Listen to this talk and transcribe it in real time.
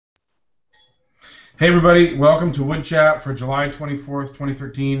Hey everybody, welcome to Woodchat for July 24th,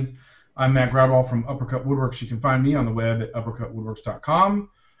 2013. I'm Matt Gradwell from Uppercut Woodworks. You can find me on the web at uppercutwoodworks.com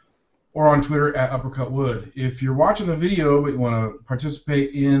or on Twitter at uppercutwood. If you're watching the video but you want to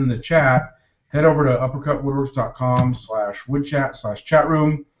participate in the chat, head over to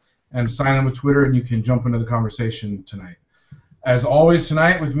uppercutwoodworks.com/woodchat/chatroom and sign in with Twitter, and you can jump into the conversation tonight. As always,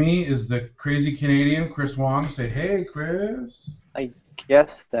 tonight with me is the crazy Canadian, Chris Wong. Say hey, Chris.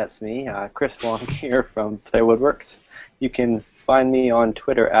 Yes, that's me, Chris Wong here from Flair Woodworks. You can find me on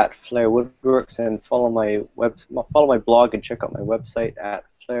Twitter at Flair Woodworks and follow my blog and check out my website at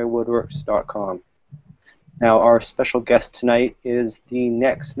flairwoodworks.com. Now, our special guest tonight is the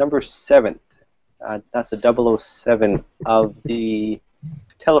next number 7. That's a 007 of the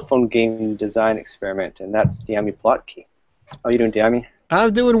telephone game design experiment, and that's Diami Plotke. How are you doing, Diami?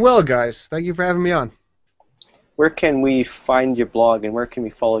 I'm doing well, guys. Thank you for having me on. Where can we find your blog, and where can we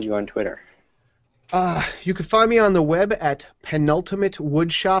follow you on Twitter? You can find me on the web at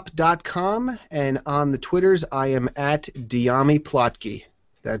penultimatewoodshop.com, and on the Twitters, I am at Diami Plotke.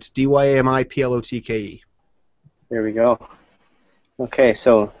 That's DYAMIPLOTKE. There we go. Okay,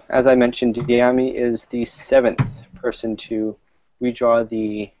 so as I mentioned, Diami is the 7th person to redraw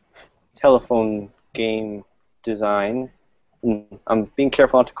the telephone game design. I'm being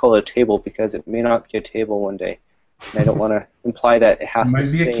careful not to call it a table because it may not be a table one day. And I don't want to imply that it has to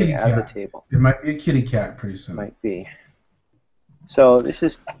stay as a table. It might be a kitty cat pretty soon. Might be. So this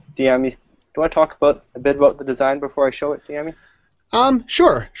is Diami. Do you want to talk a bit about the design before I show it, Diami?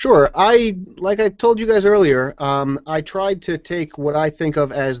 Sure. Like I told you guys earlier, I tried to take what I think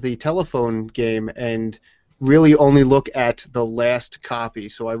of as the telephone game and really only look at the last copy.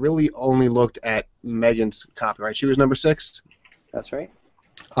 So I really only looked at Megan's copy, right? She was number 6? That's right.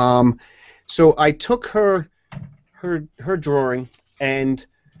 So I took her drawing, and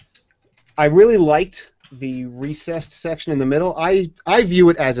I really liked the recessed section in the middle. I view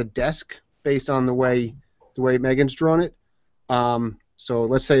it as a desk based on the way Megan's drawn it. So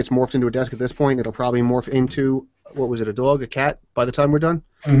let's say it's morphed into a desk at this point. It'll probably morph into, what was it, a dog, a cat by the time we're done?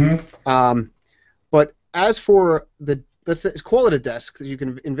 Mm-hmm. But as for let's call it a desk, so you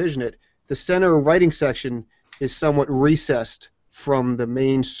can envision it, the center writing section is somewhat recessed from the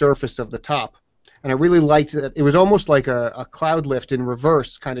main surface of the top. And I really liked that. It was almost like a cloud lift in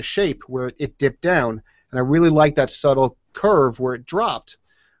reverse kind of shape where it dipped down. And I really liked that subtle curve where it dropped.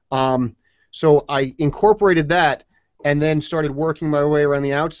 So I incorporated that and then started working my way around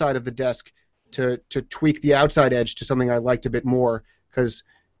the outside of the desk to tweak the outside edge to something I liked a bit more, because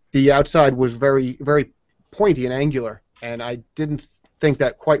the outside was very, very pointy and angular, and I didn't think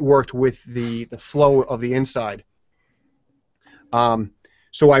that quite worked with the flow of the inside.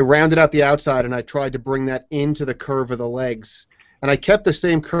 So I rounded out the outside, and I tried to bring that into the curve of the legs. And I kept the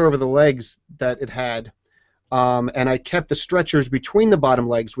same curve of the legs that it had, and I kept the stretchers between the bottom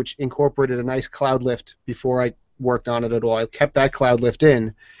legs, which incorporated a nice cloud lift before I worked on it at all. I kept that cloud lift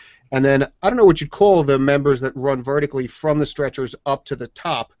in. And then, I don't know what you'd call the members that run vertically from the stretchers up to the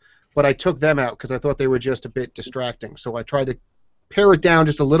top, but I took them out because I thought they were just a bit distracting. So I tried to pare it down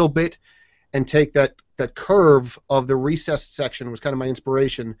just a little bit and take that curve of the recessed section was kind of my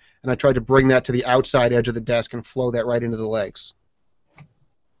inspiration, and I tried to bring that to the outside edge of the desk and flow that right into the legs.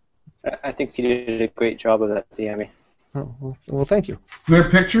 I think you did a great job of that, Diami. Oh, well, thank you. Do you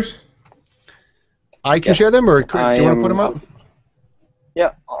have pictures? I can share them, or do you want to put them up?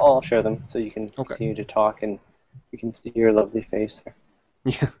 Yeah, I'll share them so you can continue to talk and you can see your lovely face there.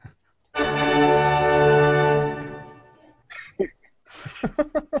 Yeah.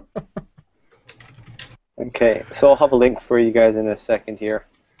 Okay, so I'll have a link for you guys in a second here.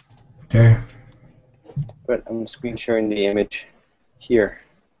 Okay. But I'm screen sharing the image here.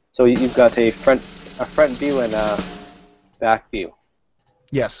 So you've got a front view and a back view.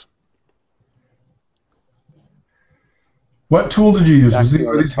 Yes. What tool did you use?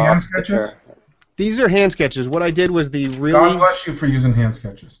 Were these hand sketches? These are hand sketches. What I did was the really... God bless you for using hand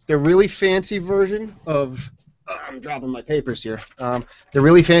sketches. The really fancy version of... I'm dropping my papers here. The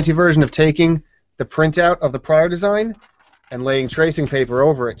really fancy version of taking the printout of the prior design and laying tracing paper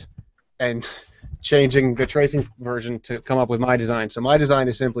over it and changing the tracing version to come up with my design. So my design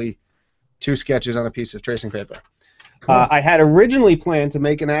is simply 2 sketches on a piece of tracing paper. Cool. I had originally planned to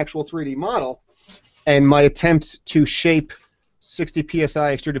make an actual 3D model, and my attempt to shape 60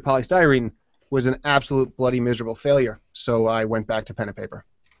 psi extruded polystyrene was an absolute bloody miserable failure. So I went back to pen and paper.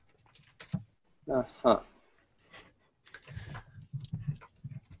 Uh-huh.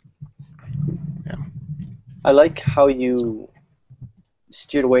 Yeah. I like how you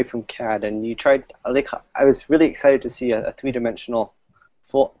steered away from CAD, and you tried. I was really excited to see a three-dimensional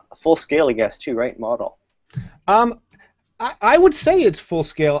full full scale, I guess, too, right? Model. I would say it's full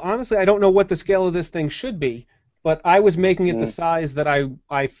scale. Honestly, I don't know what the scale of this thing should be, but I was making it the size that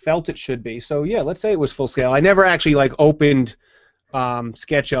I felt it should be. So yeah, let's say it was full scale. I never actually opened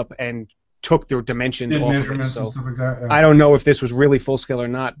SketchUp and took the dimensions off of it. So and stuff like that, yeah. I don't know if this was really full scale or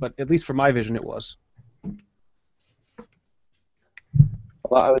not, but at least for my vision, it was.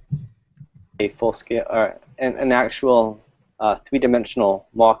 Well, I would say full scale, or an actual three-dimensional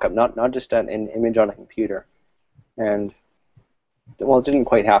mock-up, not just an image on a computer. And well, it didn't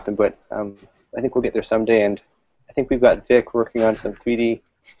quite happen, but I think we'll get there someday. And I think we've got Vic working on some 3D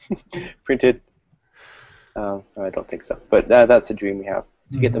printed. No, I don't think so, but that's a dream we have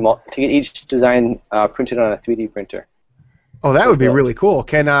to get them all, to get each design printed on a 3D printer. Oh, that would be really cool.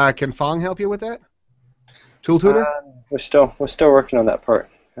 Can Fong help you with that? Tool Tutor? We're still working on that part.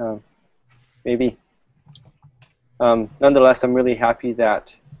 Maybe. Nonetheless, I'm really happy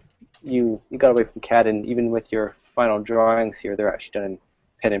that you got away from CAD, and even with your final drawings here, they're actually done in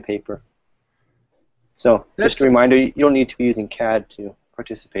pen and paper. So just a reminder, you don't need to be using CAD to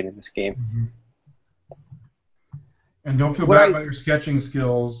participate in this game. Mm-hmm. And don't feel bad about your sketching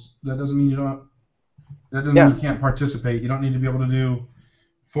skills. That doesn't mean you don't. That doesn't mean you can't participate. You don't need to be able to do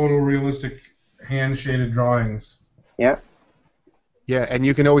photorealistic, hand-shaded drawings. Yeah. Yeah, and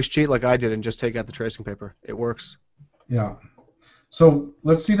you can always cheat like I did and just take out the tracing paper. It works. Yeah. So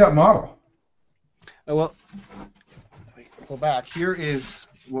let's see that model. Well, go back. Here is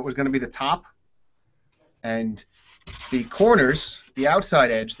what was going to be the top, and the corners, the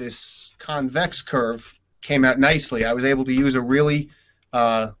outside edge, this convex curve came out nicely. I was able to use a really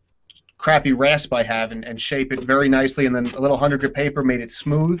crappy rasp I have and shape it very nicely, and then a little 100 grit paper made it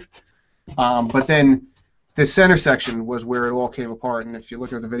smooth. But then the center section was where it all came apart, and if you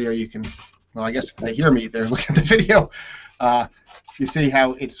look at the video, you can, well, I guess if they hear me, they're looking at the video. You see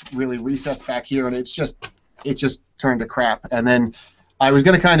how it's really recessed back here, and it just turned to crap. And then I was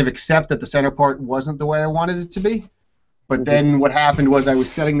going to kind of accept that the center part wasn't the way I wanted it to be, but then what happened was I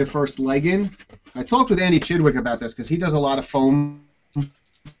was setting the first leg in. I talked with Andy Chidwick about this because he does a lot of foam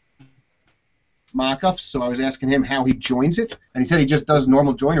mock-ups, so I was asking him how he joins it, and he said he just does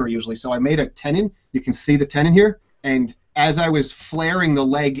normal joinery usually. So I made a tenon. You can see the tenon here, and as I was flaring the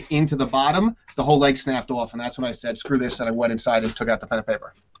leg into the bottom, the whole leg snapped off, and that's when I said, screw this, and I went inside and took out the pen and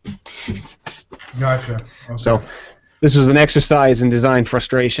paper. Gotcha. Okay. So this was an exercise in design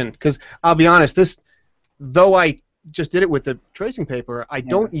frustration, because I'll be honest, though I just did it with the tracing paper, I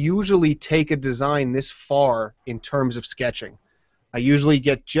don't usually take a design this far in terms of sketching. I usually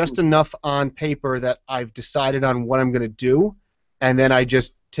get just enough on paper that I've decided on what I'm going to do, and then I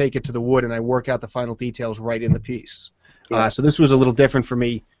just take it to the wood and I work out the final details right in the piece. So this was a little different for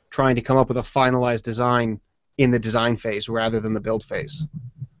me, trying to come up with a finalized design in the design phase rather than the build phase.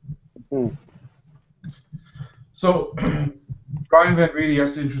 So Brian Van Reedy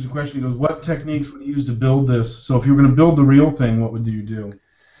asked an interesting question. He goes, what techniques would you use to build this? So if you were going to build the real thing, what would you do?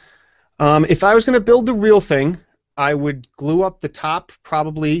 If I was going to build the real thing, I would glue up the top,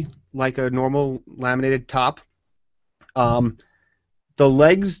 probably like a normal laminated top. The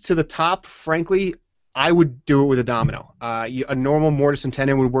legs to the top, frankly, I would do it with a domino. A normal mortise and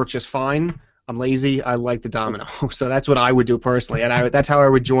tenon would work just fine. I'm lazy. I like the domino. So that's what I would do personally, and that's how I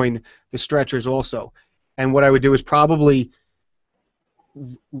would join the stretchers also. And what I would do is probably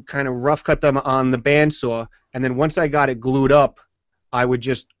kind of rough cut them on the bandsaw, and then once I got it glued up, I would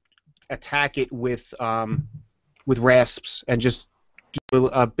just attack it with rasps and just do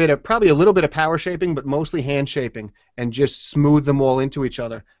probably a little bit of power shaping, but mostly hand shaping, and just smooth them all into each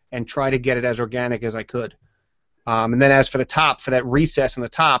other and try to get it as organic as I could. And then as for the top, for that recess in the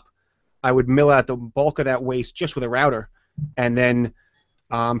top, I would mill out the bulk of that waste just with a router, and then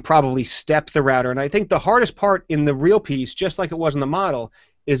probably step the router. And I think the hardest part in the real piece, just like it was in the model,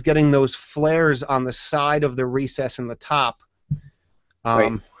 is getting those flares on the side of the recess in the top.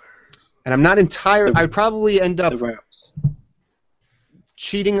 Right. And I'm not entirely. I'd probably end up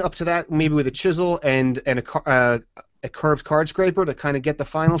cheating up to that, maybe with a chisel and a curved card scraper to kind of get the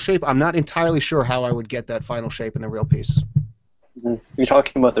final shape. I'm not entirely sure how I would get that final shape in the real piece. You're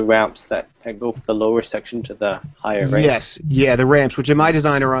talking about the ramps that go from the lower section to the higher, right? Yes, yeah, the ramps, which in my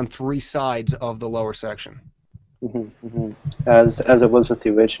design are on 3 sides of the lower section. As it was with the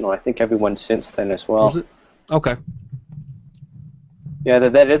original. I think everyone since then as well. Was it? Okay. Yeah,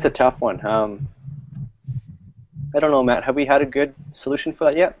 that is a tough one. I don't know, Matt. Have we had a good solution for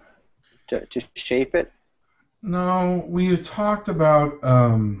that yet? To shape it? No, we talked about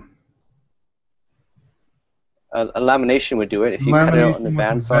a lamination would do it if you cut it out on the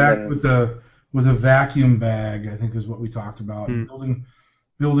bandsaw. With a vacuum bag, I think is what we talked about. Building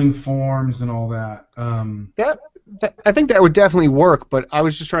building forms and all that. I think that would definitely work, but I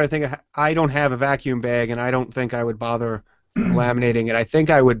was just trying to think. I don't have a vacuum bag, and I don't think I would bother laminating it. I think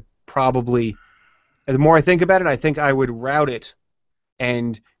I would probably, the more I think about it, I think I would route it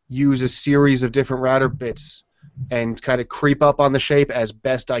and use a series of different router bits and kind of creep up on the shape as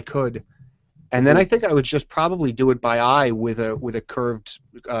best I could. And then I think I would just probably do it by eye with a curved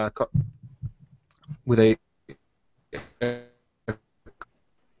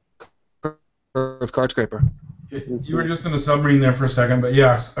curved card scraper. You were just in a submarine there for a second, but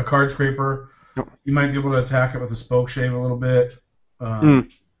yes, a card scraper. Yep. You might be able to attack it with a spoke shave a little bit.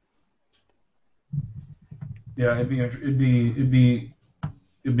 Yeah, it'd be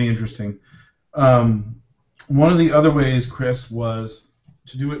interesting. One of the other ways, Chris, was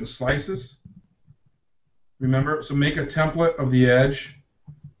to do it in slices. Remember, so make a template of the edge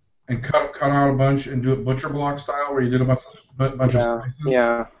and cut out a bunch and do it butcher block style, where you did a bunch of slices.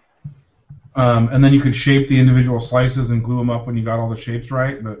 Yeah. And then you could shape the individual slices and glue them up when you got all the shapes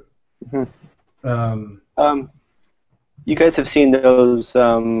right. But you guys have seen those?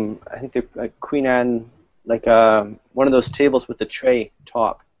 I think they're like Queen Anne, like one of those tables with the tray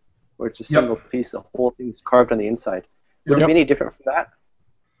top, where it's a single piece. The whole thing's carved on the inside. Would it be any different from that?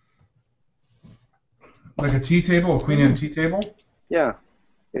 Like a tea table, a Queen Anne tea table? Yeah.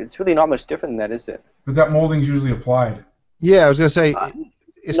 It's really not much different than that, is it? But that molding's usually applied. Yeah, I was going to say,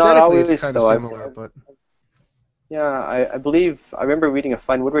 aesthetically it's kind of similar. But yeah, I believe, I remember reading a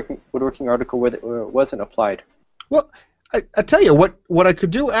fine woodworking article where it wasn't applied. Well, I tell you, what I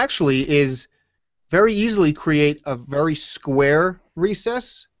could do actually is very easily create a very square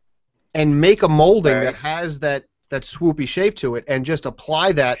recess and make a molding that has that swoopy shape to it, and just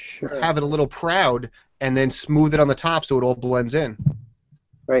apply that, have it a little proud, and then smooth it on the top so it all blends in.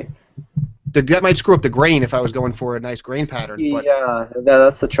 Right. That might screw up the grain if I was going for a nice grain pattern. But yeah,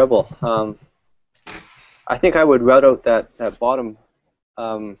 that's the trouble. I think I would route out that bottom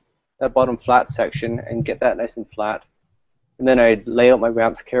flat section and get that nice and flat, and then I'd lay out my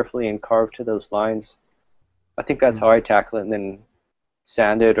ramps carefully and carve to those lines. I think that's how I tackle it, and then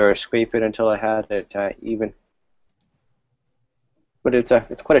sand it or scrape it until I had it even. But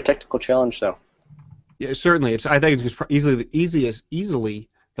it's quite a technical challenge, though. Yeah, certainly. I think it's easily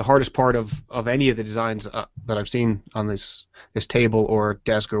the hardest part of any of the designs that I've seen on this table or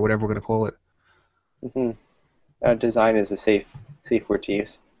desk or whatever we're going to call it. Design is a safe word to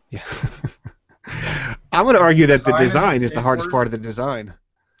use. Yeah. I'm going to argue that the design is the hardest part of the design.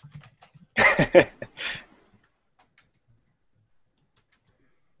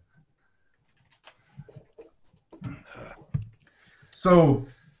 So,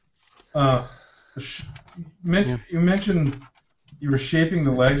 you mentioned you were shaping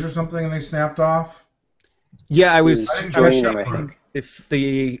the legs or something, and they snapped off. Yeah, I was joining them, I think. If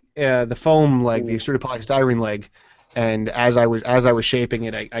the foam leg, the extruded polystyrene leg, and as I was shaping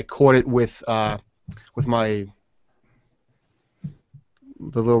it, I caught it with the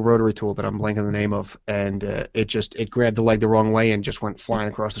little rotary tool that I'm blanking the name of, and it grabbed the leg the wrong way and just went flying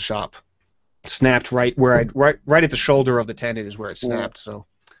across the shop. Snapped right at the shoulder of the tendon is where it snapped. So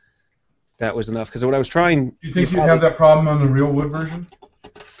that was enough. Because what I was trying. Do you think you'd have that problem on the real wood version?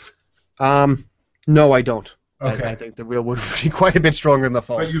 No, I don't. Okay. I think the real wood would be quite a bit stronger than the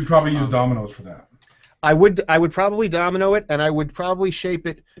foam. But you'd probably use dominoes for that. I would probably domino it, and I would probably shape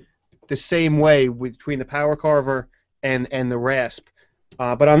it the same way between the power carver and the rasp.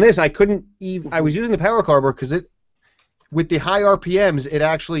 But on this, I couldn't even. I was using the power carver because with the high RPMs, it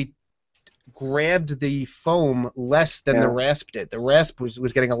actually grabbed the foam less than the rasp did. The rasp was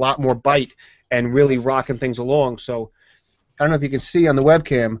getting a lot more bite and really rocking things along. So I don't know if you can see on the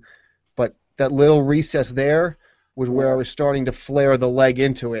webcam, but that little recess there was where I was starting to flare the leg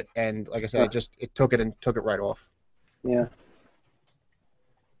into it, and like I said, it took it right off. Yeah.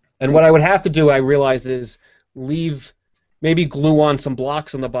 And what I would have to do, I realized, is maybe glue on some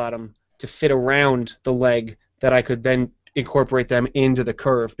blocks on the bottom to fit around the leg that I could then incorporate them into the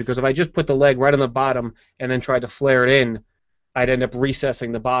curve, because if I just put the leg right on the bottom and then tried to flare it in, I'd end up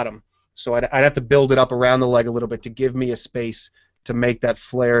recessing the bottom. So I'd have to build it up around the leg a little bit to give me a space to make that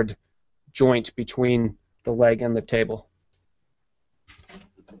flared joint between the leg and the table.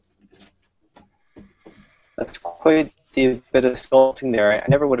 That's quite the bit of sculpting there. I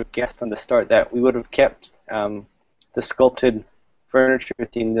never would have guessed from the start that we would have kept the sculpted furniture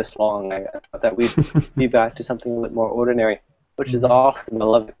theme this long. I thought that we'd be back to something a bit more ordinary, which is awesome. I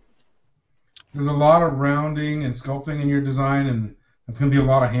love it. There's a lot of rounding and sculpting in your design, and it's going to be a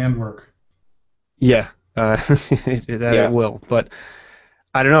lot of handwork. Yeah, it will. But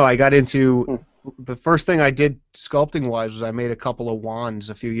I don't know. I got into the first thing I did sculpting-wise was I made a couple of wands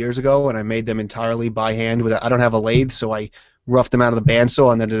a few years ago, and I made them entirely by hand. I don't have a lathe, so I roughed them out of the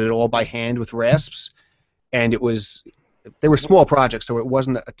bandsaw and then did it all by hand with rasps. And they were small projects, so it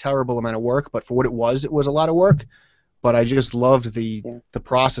wasn't a terrible amount of work, but for what it was a lot of work. But I just loved the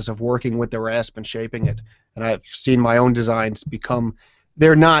process of working with the rasp and shaping it. And I've seen my own designs become,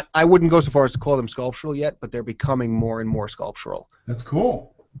 they're not, I wouldn't go so far as to call them sculptural yet, but they're becoming more and more sculptural. That's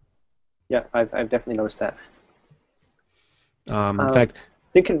cool. Yeah, I've definitely noticed that. In fact,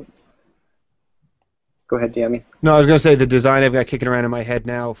 thinking. Go ahead, Diami. No, I was going to say the design I've got kicking around in my head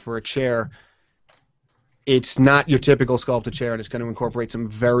now for a chair, it's not your typical sculpted chair, and it's going to incorporate some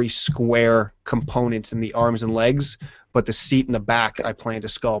very square components in the arms and legs, but the seat and the back I plan to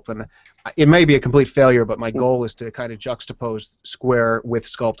sculpt. And it may be a complete failure, but my goal is to kind of juxtapose square with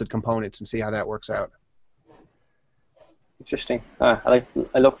sculpted components and see how that works out. Interesting. I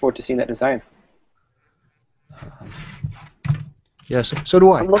look forward to seeing that design. Yes, so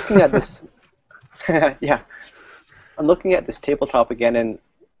do I. I'm looking at this. Yeah, I'm looking at this tabletop again, and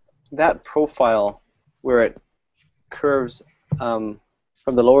that profile where it curves from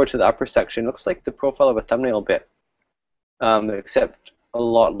the lower to the upper section looks like the profile of a thumbnail bit, except a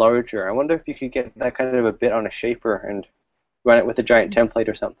lot larger. I wonder if you could get that kind of a bit on a shaper and run it with a giant template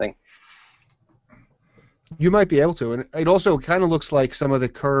or something. You might be able to, and it also kind of looks like some of the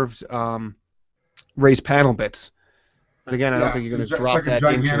curved raised panel bits. But again, I don't think you're going to drop that into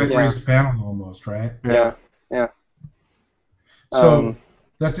it. It's like a gigantic raised panel almost, right? Yeah. So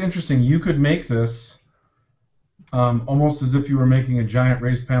that's interesting. You could make this almost as if you were making a giant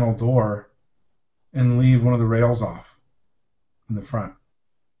raised panel door and leave one of the rails off in the front.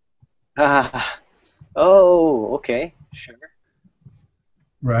 Oh, okay, sure.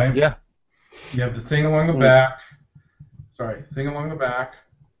 Right? Yeah. You have the thing along the back. Sorry, thing along the back,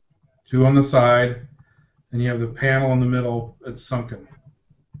 two on the side, and you have the panel in the middle that's sunken.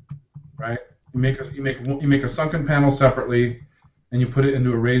 Right? You make a sunken panel separately, and you put it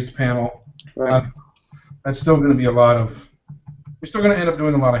into a raised panel. Right. That's still going to be a lot of. You're still going to end up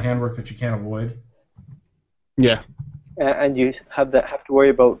doing a lot of handwork that you can't avoid. Yeah. And you have to worry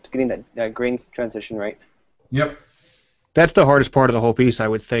about getting that grain transition right. Yep. That's the hardest part of the whole piece, I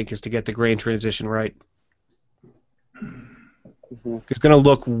would think, is to get the grain transition right. Mm-hmm. It's going to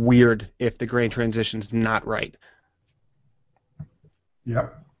look weird if the grain transition's not right.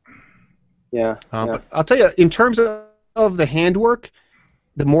 Yep. Yeah. But I'll tell you, in terms of the handwork,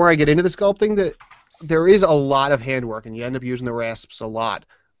 the more I get into the sculpting, there is a lot of handwork, and you end up using the rasps a lot.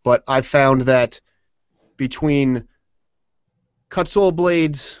 But I've found that between cut saw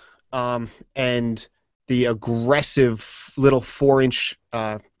blades and the aggressive little 4-inch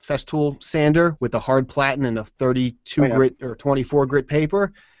Festool sander with a hard platen and a 32 grit or 24 grit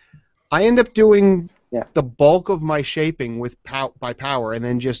paper, I end up doing the bulk of my shaping with by power, and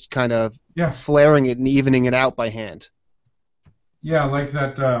then just kind of flaring it and evening it out by hand. Yeah, like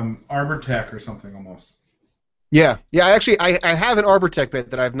that Arbortech or something almost. Yeah. I have an Arbortech bit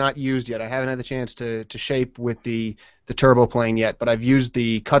that I've not used yet. I haven't had the chance to shape with the turbo plane yet, but I've used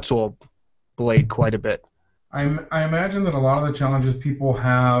the cut saw blade quite a bit. I imagine that a lot of the challenges people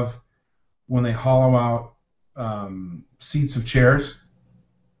have when they hollow out seats of chairs,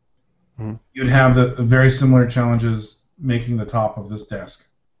 you'd have the very similar challenges making the top of this desk.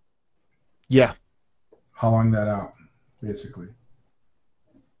 Yeah. Hollowing that out, basically.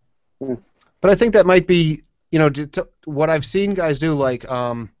 But I think that might be, what I've seen guys do, like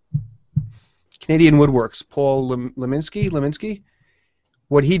Canadian Woodworks, Paul Leminski.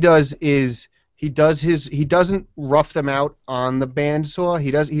 What he does is he doesn't rough them out on the bandsaw.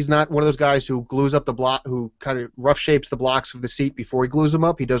 He's not one of those guys who glues up the block, who kind of rough shapes the blocks of the seat before he glues them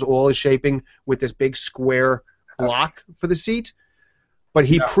up. He does all his shaping with this big square block for the seat. But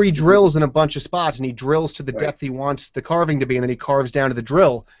he pre-drills in a bunch of spots, and he drills to the depth he wants the carving to be, and then he carves down to the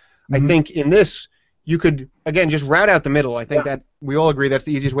drill. I think in this, you could, again, just route out the middle. I think that we all agree that's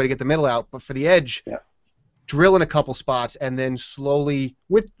the easiest way to get the middle out. But for the edge, drill in a couple spots, and then slowly,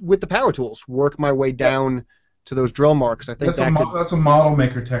 with the power tools, work my way down to those drill marks. I think that's a model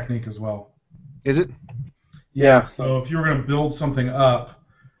maker technique as well. Is it? Yeah. So if you were going to build something up,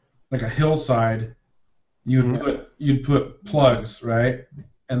 like a hillside, you'd put plugs, right?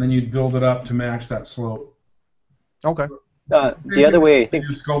 And then you'd build it up to match that slope. Okay. The other way, I think,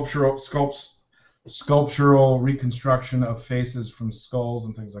 sculptural reconstruction of faces from skulls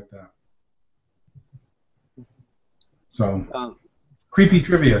and things like that. So, creepy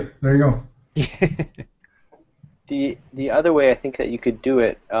trivia. There you go. The other way I think that you could do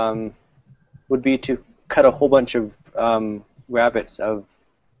it would be to cut a whole bunch of rabbets of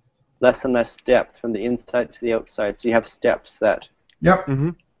less and less depth from the inside to the outside. So you have steps that Yep.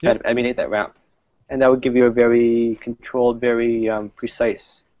 that emanate that ramp, and that would give you a very controlled, very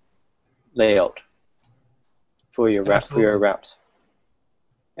precise layout for your ramps.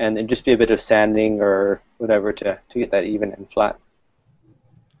 And it'd just be a bit of sanding or whatever to get that even and flat.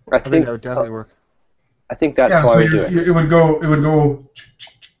 I think that would definitely work. I think that's why we do it.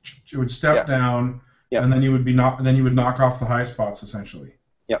 It would step down, and then you would knock off the high spots essentially.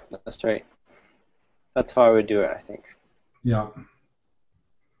 Yep, that's right. That's how I would do it, I think. Yeah.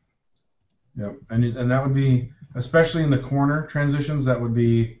 Yep, and that would be, especially in the corner transitions, that would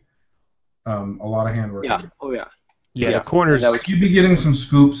be a lot of handwork. Yeah. Oh yeah. Yeah, the corners. You'd be getting some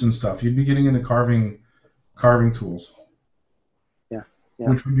scoops and stuff. You'd be getting into carving tools. Yeah.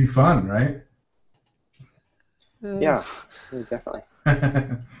 Which would be fun, right? Yeah, definitely.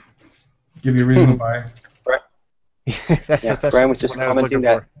 Give you a reason to buy. That's Brian was just commenting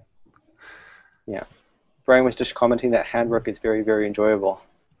that. Yeah, Brian was just commenting that handwork is very, very enjoyable,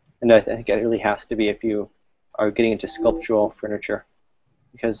 and I think it really has to be if you are getting into sculptural furniture,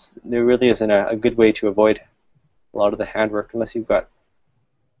 because there really isn't a good way to avoid a lot of the handwork unless you've got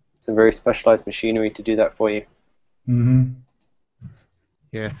some very specialized machinery to do that for you. Mm-hmm.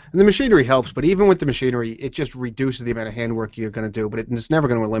 Yeah, and the machinery helps, but even with the machinery, it just reduces the amount of handwork you're going to do, but it's never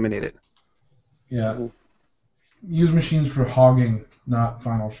going to eliminate it. Yeah. Use machines for hogging, not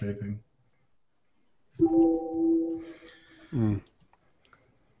final shaping.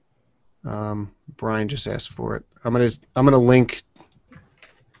 Brian just asked for it. I'm gonna link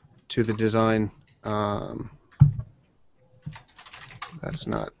to the design. That's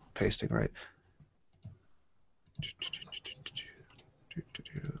not pasting right.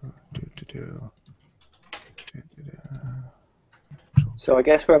 So I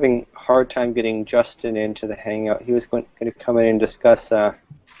guess we're having a hard time getting Justin into the Hangout. He was going to come in and discuss this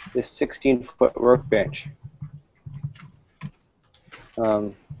 16-foot workbench.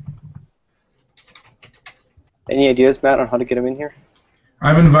 Any ideas, Matt, on how to get him in here?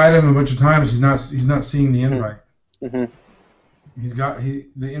 I've invited him a bunch of times. He's not seeing the invite. Mm-hmm.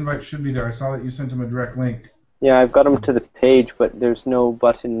 The invite should be there. I saw that you sent him a direct link. Yeah, I've got him to the page, but there's no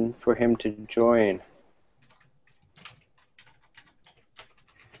button for him to join.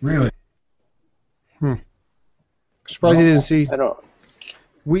 Really? Surprised you didn't see. I don't.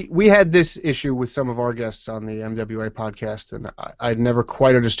 We had this issue with some of our guests on the MWA podcast, and I'd never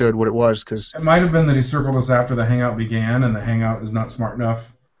quite understood what it was because it might have been that he circled us after the Hangout began, and the Hangout is not smart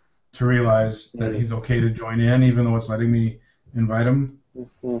enough to realize that he's okay to join in, even though it's letting me invite him.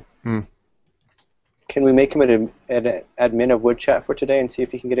 Mm-hmm. Can we make him an admin of Woodchat for today and see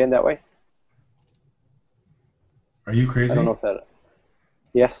if he can get in that way? Are you crazy? I don't know if that.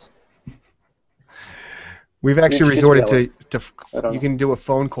 Yes. We've actually resorted to you can do a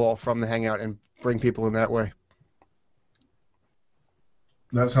phone call from the Hangout and bring people in that way.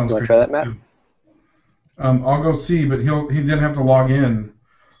 That sounds great. Try that, Matt? I'll go see, but he didn't have to log in.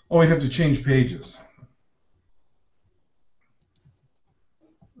 Oh, he'd have to change pages.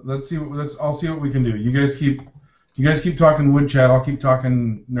 I'll see what we can do. You guys keep talking Woodchat. I'll keep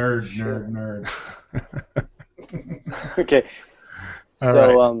talking nerd. Okay. All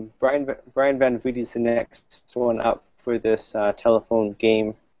so Brian Van Vliet is the next one up for this telephone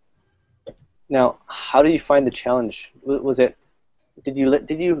game. Now, how did you find the challenge? Was it? Did you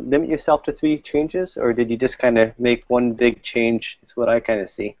limit yourself to 3 changes, or did you just kind of make one big change? It's what I kind of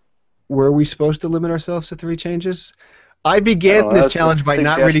see. Were we supposed to limit ourselves to 3 changes? I began this challenge by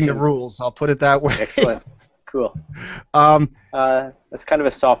not reading the rules. I'll put it that way. Excellent. Cool. That's kind of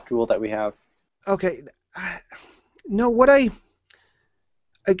a soft rule that we have. Okay. No, what I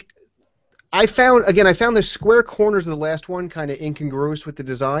found the square corners of the last one kind of incongruous with the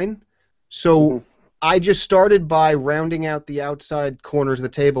design. So I just started by rounding out the outside corners of the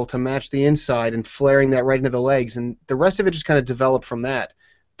table to match the inside and flaring that right into the legs, and the rest of it just kind of developed from that.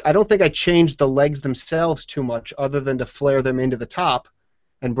 I don't think I changed the legs themselves too much other than to flare them into the top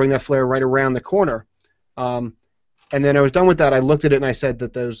and bring that flare right around the corner. And then I was done with that. I looked at it and I said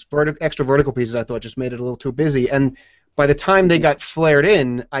that those extra vertical pieces I thought just made it a little too busy. And by the time they got flared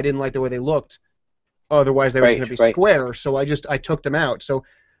in, I didn't like the way they looked. Otherwise, they were going to be square, so I took them out. So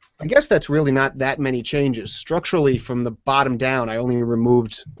I guess that's really not that many changes. Structurally, from the bottom down, I only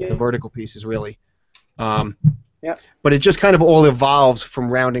removed the vertical pieces, really. But it just kind of all evolved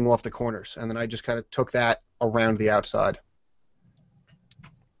from rounding off the corners, and then I just kind of took that around the outside.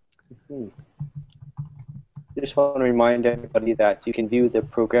 I just want to remind everybody that you can view the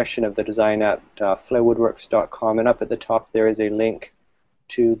progression of the design at flairwoodworks.com, and up at the top there is a link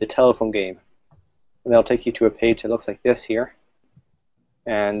to the telephone game. And that'll take you to a page that looks like this here.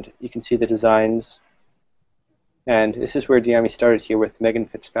 and you can see the designs. And this is where Diami started here with Megan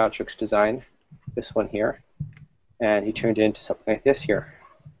Fitzpatrick's design, this one here, and he turned it into something like this here.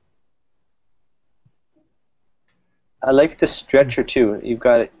 I like the stretcher too. You've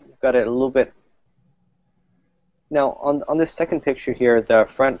got it a little bit. Now on this second picture here, the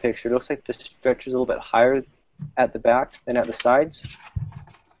front picture, it looks like the stretcher is a little bit higher at the back than at the sides.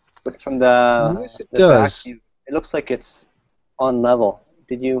 But from the, yes, it the does. back, it looks like it's on level.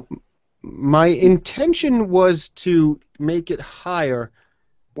 Did you? My intention was to make it higher,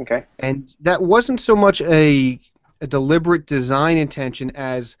 Okay. and that wasn't so much a deliberate design intention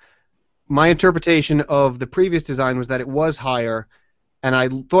as my interpretation of the previous design was that it was higher, and I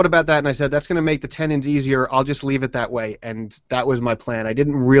thought about that and I said, that's going to make the tenons easier, I'll just leave it that way, and that was my plan. I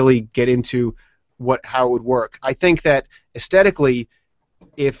didn't really get into how it would work. I think that aesthetically,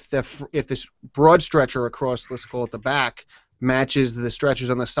 if this broad stretcher across, let's call it the back, matches the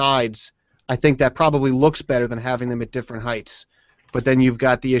stretchers on the sides, I think that probably looks better than having them at different heights. But then you've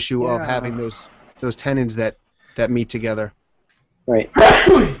got the issue of having those tenons that meet together. Right.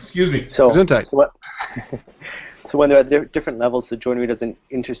 Excuse me. So Gesundheit. So when they're at different levels, the joinery doesn't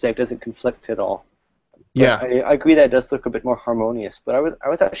intersect, doesn't conflict at all. But Yeah. I agree that it does look a bit more harmonious. But I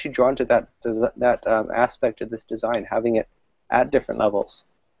was actually drawn to that aspect of this design, having it at different levels.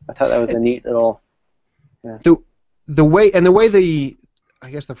 I thought that was a neat little. Yeah. The way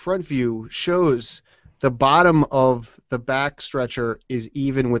the front view shows the bottom of the back stretcher is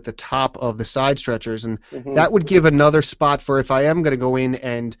even with the top of the side stretchers, and that would give another spot for if I am going to go in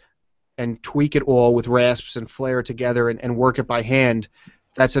and tweak it all with rasps and flare it together and work it by hand.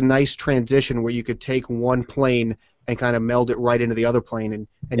 That's a nice transition where you could take one plane and kind of meld it right into the other plane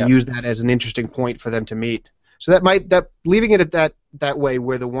and use that as an interesting point for them to meet. So leaving it at that way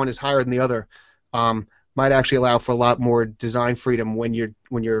where the one is higher than the other might actually allow for a lot more design freedom when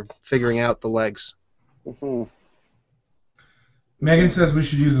you're figuring out the legs. Mm-hmm. Megan says we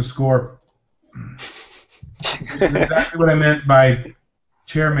should use a score. Which is exactly what I meant by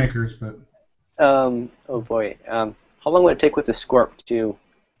chair makers, but. Oh boy. How long would it take with the scorp to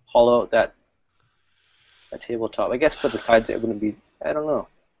hollow out that tabletop? I guess for the sides it wouldn't be. I don't know.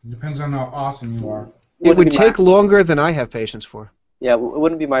 Depends on how awesome you are. It would take longer than I have patience for. Yeah, it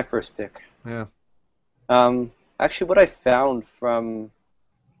wouldn't be my first pick. Yeah. Actually, what I found from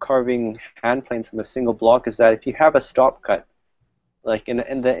carving hand plane from a single block is that if you have a stop cut, like in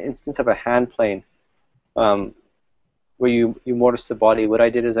the instance of a hand plane, where you mortise the body, what I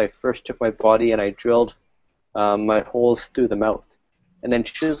did is I first took my body and I drilled my holes through the mouth, and then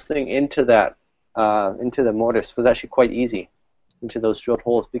chiseling into that into the mortise was actually quite easy, into those drilled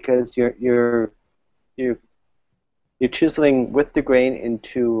holes, because you're chiseling with the grain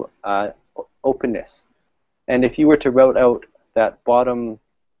into openness. And if you were to route out that bottom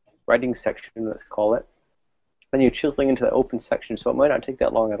writing section, let's call it, then you're chiseling into the open section, so it might not take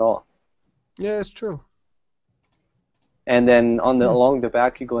that long at all. Yeah, it's true. And then along the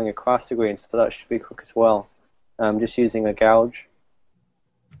back, you're going across the grain, so that should be quick as well. Just using a gouge.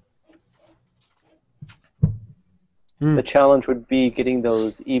 The challenge would be getting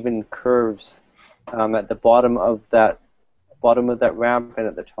those even curves at the bottom of that ramp and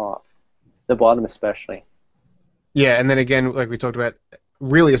at the top, the bottom especially. Yeah, and then again, like we talked about,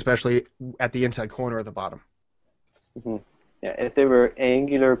 really especially at the inside corner of the bottom. Mm-hmm. Yeah, if they were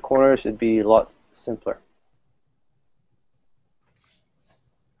angular corners, it'd be a lot simpler.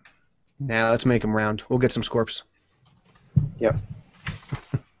 Now let's make them round. We'll get some scorps. Yep.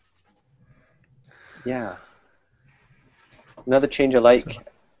 Yeah. Another change I like.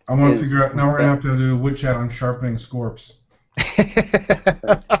 I want to figure out. Now we're gonna have to do Woodchat on sharpening scorps.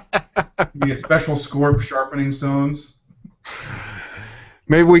 We get special scorp sharpening stones.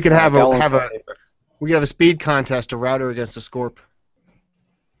 Maybe we could have a speed contest, a router against a scorp.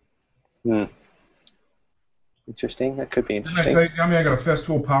 Interesting. That could be Didn't I interesting. tell you, Gummy, I got a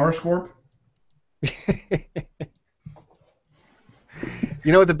Festool Power Scorp?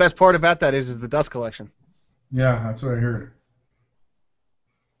 You know what the best part about that is the dust collection. Yeah, that's what I heard.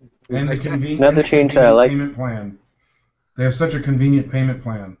 And the Another change that I like. Payment plan. They have such a convenient payment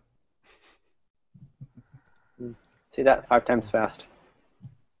plan. See that 5 times fast.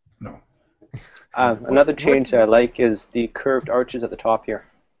 No. Another change that I like is the curved arches at the top here.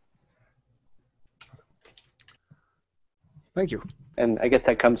 Thank you. And I guess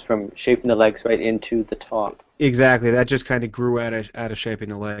that comes from shaping the legs right into the top. Exactly. That just kind of grew out of shaping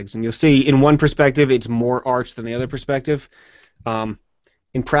the legs. And you'll see in one perspective it's more arched than the other perspective.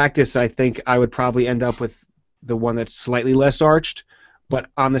 In practice, I think I would probably end up with the one that's slightly less arched. But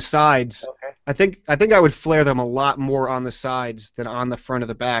on the sides, I think I would flare them a lot more on the sides than on the front of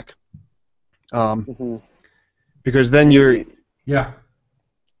the back. Because then you're... Yeah,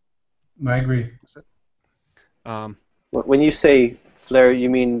 I agree. When you say flare, you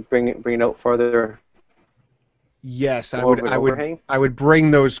mean bring it out farther? Yes, more of an overhang? I would bring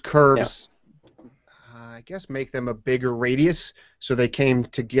those curves, I guess make them a bigger radius so they came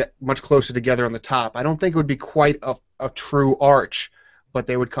to get much closer together on the top. I don't think it would be quite a true arch, but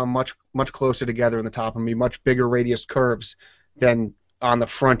they would come much closer together on the top and be much bigger radius curves than on the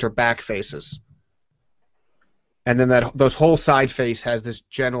front or back faces. And then those whole side face has this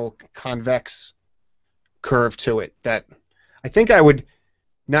general convex curve to it that I think I would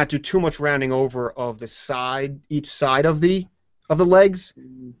not do too much rounding over of the side, each side of the legs.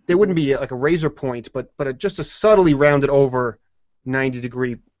 There wouldn't be like a razor point, but just a subtly rounded over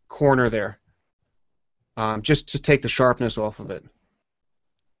 90-degree corner there, just to take the sharpness off of it.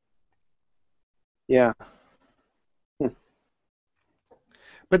 Yeah.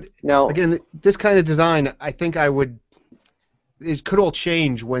 But now, again, this kind of design, I think it could all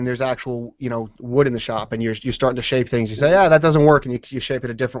change when there's actual, wood in the shop and you're starting to shape things. You say, that doesn't work, and you shape it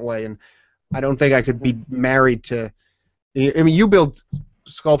a different way. And I don't think I could be married to. I mean, you build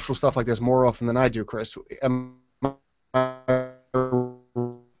sculptural stuff like this more often than I do, Chris. Am I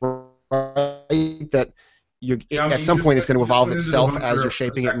right that at some point it's going to evolve itself as you're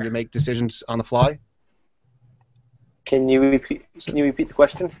shaping it and you make decisions on the fly? Can you repeat the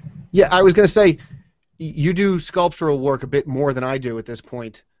question? Yeah, I was going to say, you do sculptural work a bit more than I do at this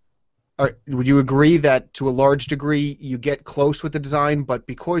point. Would you agree that to a large degree you get close with the design, but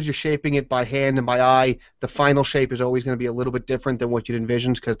because you're shaping it by hand and by eye, the final shape is always going to be a little bit different than what you'd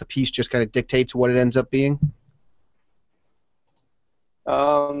envisioned because the piece just kind of dictates what it ends up being?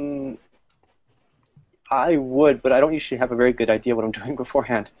 I would, but I don't usually have a very good idea what I'm doing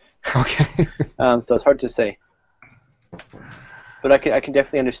beforehand. Okay. So it's hard to say. But I can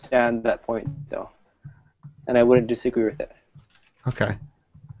definitely understand that point, though. And I wouldn't disagree with it. Okay.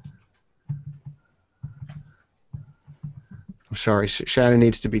 I'm sorry, Shannon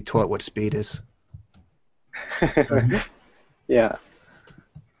needs to be taught what speed is. Yeah.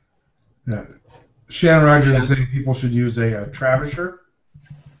 Shannon Rogers is saying people should use a Travisher.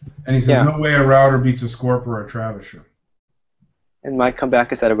 And he says, no way a router beats a Scorp or a Travisher. And my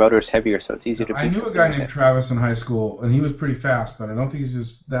comeback is that a router is heavier, so it's easier to beat. I knew a guy named Travis in high school, and he was pretty fast, but I don't think he's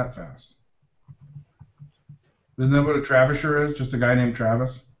just that fast. Isn't that what a Travisher is? Just a guy named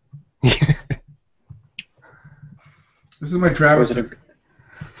Travis? This is my Travis.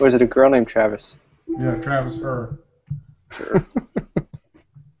 Or is it a girl named Travis? Yeah, Travis her. Sure.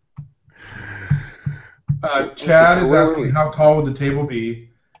 Chad is asking how tall would the table be,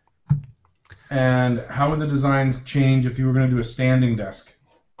 and how would the design change if you were going to do a standing desk?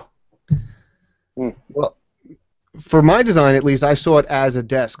 Well, for my design, at least, I saw it as a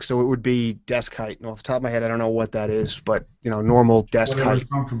desk, so it would be desk height. And off the top of my head, I don't know what that is, but normal desk height.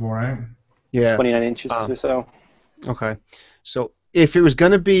 Comfortable, right? Yeah. 29 inches or so. Okay. So if it was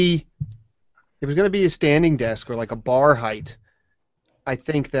going to be a standing desk or like a bar height, I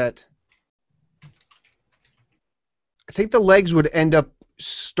think the legs would end up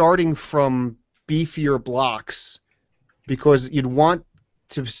starting from beefier blocks because you'd want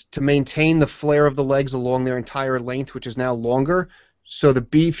to maintain the flare of the legs along their entire length, which is now longer. So the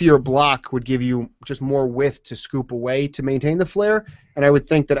beefier block would give you just more width to scoop away to maintain the flare. And I would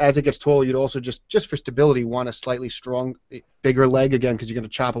think that as it gets taller, you'd also just for stability want a slightly bigger leg again because you're going to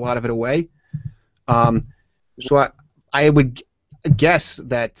chop a lot of it away. So I would guess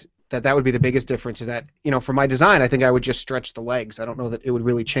that would be the biggest difference. Is that for my design, I think I would just stretch the legs. I don't know that it would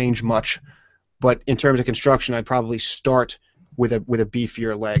really change much, but in terms of construction, I'd probably start with a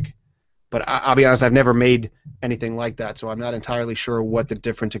beefier leg. But I'll be honest, I've never made anything like that, so I'm not entirely sure what the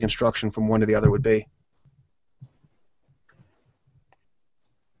difference in construction from one to the other would be.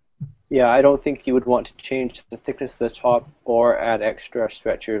 Yeah, I don't think you would want to change the thickness of the top or add extra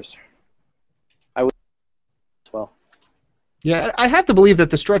stretchers. I would as well. Yeah, I have to believe that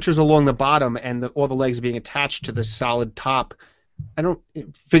the stretchers along the bottom and all the legs being attached to the solid top,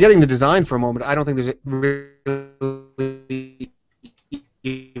 forgetting the design for a moment, I don't think there's really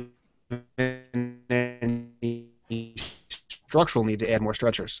any structural need to add more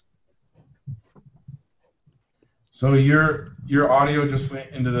stretchers. So your audio just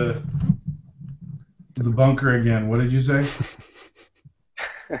went into the bunker again. What did you say?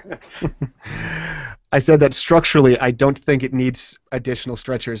 I said that structurally, I don't think it needs additional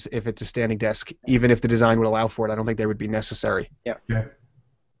stretchers if it's a standing desk, even if the design would allow for it. I don't think they would be necessary. Yeah. Okay.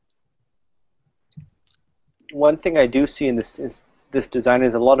 One thing I do see in this this design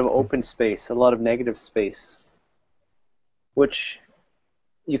is a lot of open space, a lot of negative space, which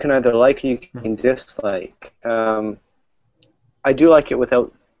you can either like or you can dislike. I do like it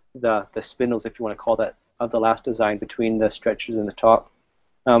without the spindles, if you want to call that, of the last design between the stretchers and the top.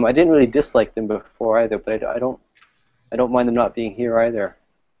 I didn't really dislike them before either, but I don't mind them not being here either.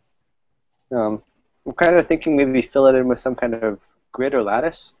 I'm kind of thinking maybe fill it in with some kind of grid or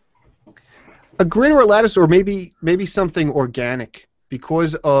lattice. A grid or a lattice, or maybe something organic,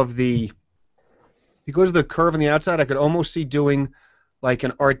 because of the curve on the outside. I could almost see doing like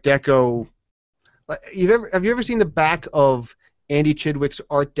an Art Deco. Have you ever seen the back of Andy Chidwick's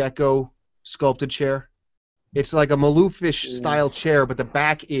Art Deco sculpted chair? It's like a Maloofish style chair, but the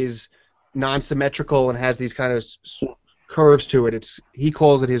back is non-symmetrical and has these kind of curves to it. He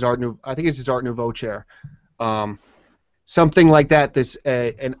calls it his I think it's his Art Nouveau chair. Something like that. This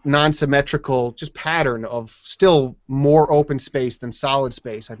a non-symmetrical just pattern of still more open space than solid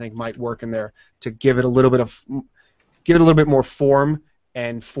space, I think, might work in there to give it a little bit more form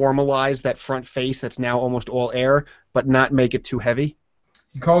and formalize that front face that's now almost all air, but not make it too heavy.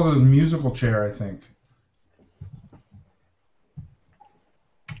 He calls it his musical chair, I think.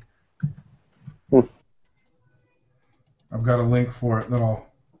 I've got a link for it that I'll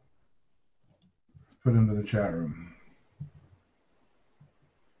put into the chat room.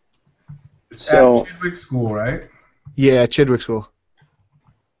 It's at Chidwick School, right? Yeah, Chidwick School.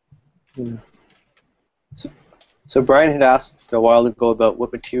 Yeah. So Brian had asked a while ago about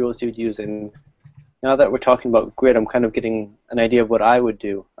what materials you'd use, and now that we're talking about grid, I'm kind of getting an idea of what I would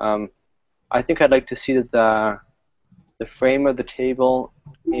do. I think I'd like to see the frame of the table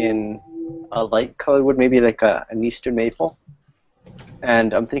in a light colored wood, maybe like an Eastern maple.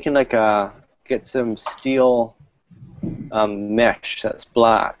 And I'm thinking like get some steel mesh that's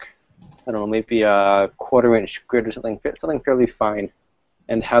black. I don't know, maybe a 1/4-inch grid or something fairly fine,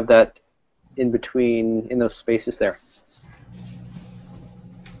 and have that in between, in those spaces there.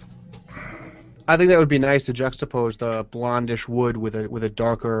 I think that would be nice to juxtapose the blondish wood with a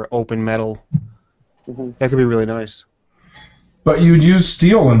darker open metal. Mm-hmm. That could be really nice. But you'd use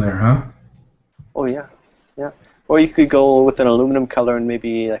steel in there, huh? Oh yeah, yeah. Or you could go with an aluminum color and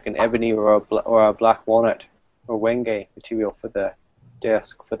maybe like an ebony or a black walnut or wenge material for the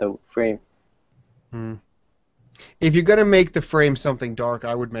desk, for the frame. Hmm. If you're gonna make the frame something dark,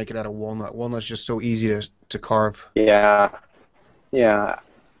 I would make it out of walnut. Walnut's just so easy to carve. Yeah, yeah.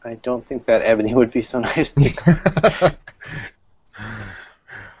 I don't think that ebony would be so nice to carve.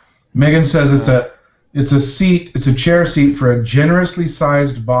 Megan says it's a chair seat for a generously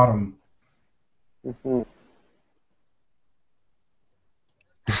sized bottom. Mm-hmm.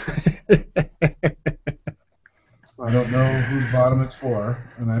 I don't know whose bottom it's for,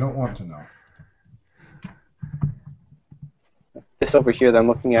 and I don't want to know. This over here that I'm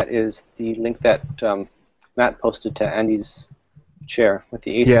looking at is the link that Matt posted to Andy's chair with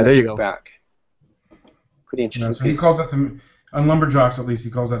the asymmetric back. Pretty interesting. So he calls that on Lumberjocks, at least, he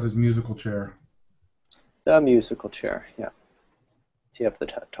calls that his musical chair. The musical chair, yeah. See up the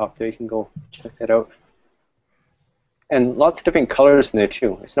top there, you can go check that out. And lots of different colors in there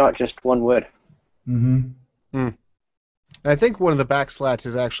too. It's not just one wood. Mm-hmm. Mm. I think one of the back slats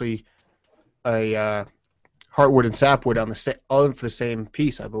is actually a heartwood and sapwood of the same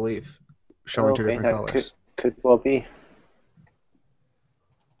piece, I believe, showing two different colors. Could well be.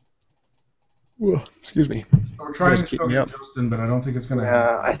 Whoa, excuse me. We're trying to still get Justin, but I don't think it's going to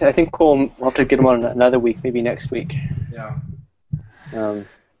happen. I think we'll have to get him on another week, maybe next week. Yeah.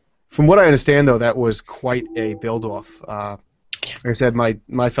 From what I understand, though, that was quite a build-off. Like I said,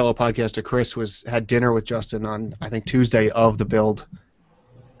 my fellow podcaster Chris had dinner with Justin on, I think, Tuesday of the build,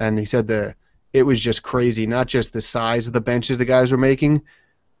 and he said it was just crazy. Not just the size of the benches the guys were making,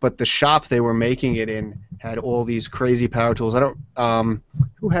 but the shop they were making it in had all these crazy power tools.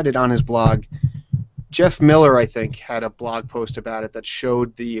 Who had it on his blog? Jeff Miller, I think, had a blog post about it that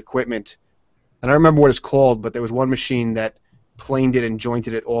showed the equipment. And I don't remember what it's called, but there was one machine that planed it and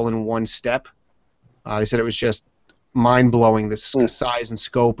jointed it all in one step. They said it was just mind-blowing, the size and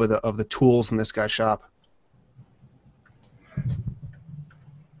scope of the tools in this guy's shop.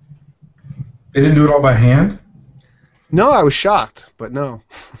 They didn't do it all by hand? No, I was shocked, but no.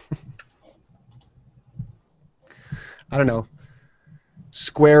 I don't know.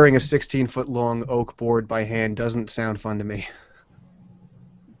 Squaring a 16-foot long oak board by hand doesn't sound fun to me.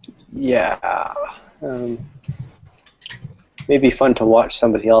 Yeah. Maybe fun to watch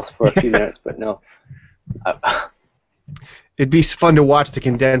somebody else for a few minutes, but no. It'd be fun to watch the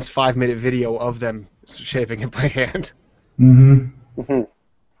condensed 5-minute video of them shaping it by hand. Mm-hmm. Mm-hmm.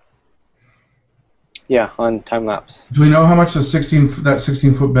 Yeah, on time lapse. Do we know how much that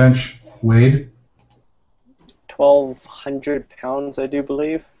 16-foot bench weighed? 1,200 pounds, I do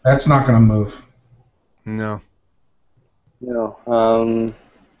believe. That's not going to move. No. No.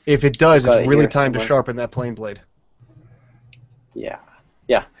 If it does, Got it's it really here time to somewhere. sharpen that plane blade. Yeah.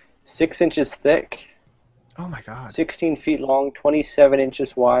 6 inches thick, Oh my God. 16 feet long, 27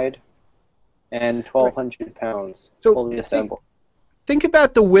 inches wide, and 1,200 pounds, So, fully assembled. Think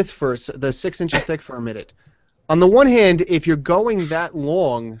about the width first, the 6 inches thick for a minute. On the one hand, if you're going that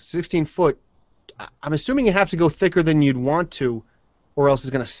long, 16 foot, I'm assuming you have to go thicker than you'd want to, or else it's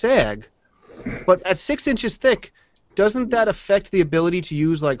going to sag. But at 6 inches thick, doesn't that affect the ability to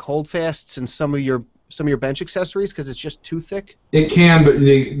use like holdfasts and some of your bench accessories because it's just too thick? It can, but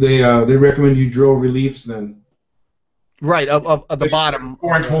they recommend you drill reliefs then. Right, of the bottom.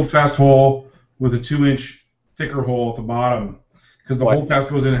 4-inch holdfast hole with a 2-inch thicker hole at the bottom, because the holdfast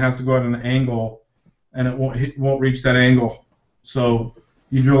goes in, it has to go at an angle, and it won't reach that angle. So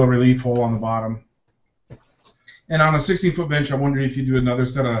you drill a relief hole on the bottom. And on a 16-foot bench, I wonder if you do another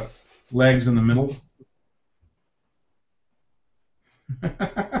set of legs in the middle.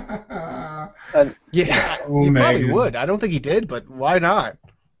 Yeah, Oh, you probably Megan. would. I don't think he did, but why not?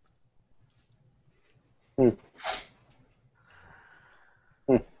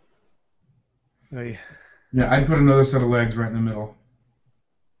 Hey. Yeah, I'd put another set of legs right in the middle.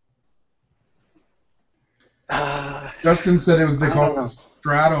 Justin said they call it a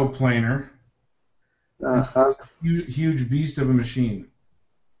stratoplaner. Huge beast of a machine.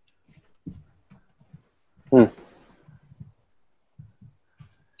 Hold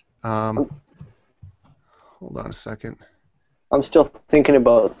on a second. I'm still thinking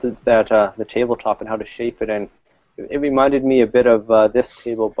about the tabletop and how to shape it, and it reminded me a bit of this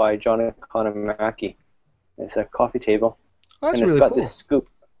table by John Economaki. It's a coffee table, Oh, that's and it's really got cool. this scoop.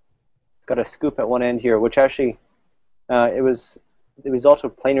 It's got a scoop at one end here, which actually it was the result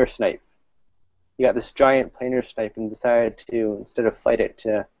of planer snipe. You got this giant planer snipe and decided to, instead of fight it,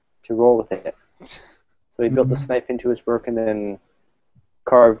 to roll with it. So he built the snipe into his work and then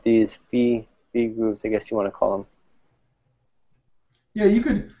carved these V grooves, I guess you want to call them. Yeah, you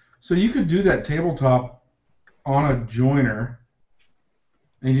could do that tabletop on a joiner,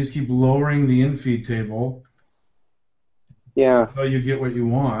 and you just keep lowering the infeed table. Yeah. Until you get what you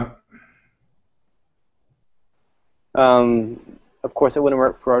want. Of course, it wouldn't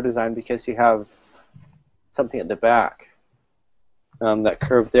work for our design because you have something at the back, that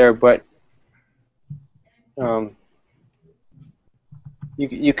curve there. But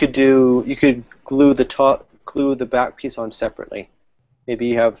you could glue the back piece on separately. Maybe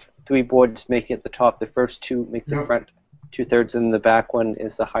you have 3 boards making at the top. The first 2 make the front 2/3, and the back one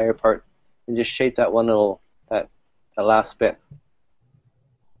is the higher part, and just shape that one that last bit.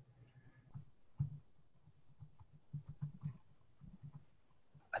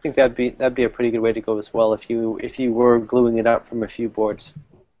 I think that'd be a pretty good way to go as well if you were gluing it up from a few boards.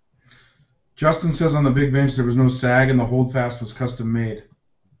 Justin says on the big bench there was no sag and the holdfast was custom made.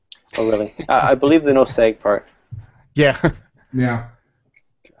 Oh really? I believe the no sag part. Yeah. Yeah.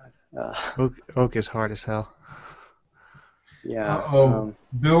 Oak is hard as hell. Yeah.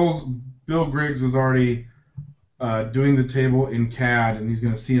 Bill Griggs is already doing the table in CAD, and he's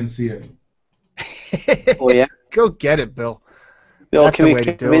going to CNC it. Oh yeah. Go get it, Bill. Bill, That's can the we way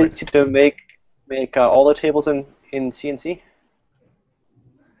to do convince it. you to make all the tables in CNC?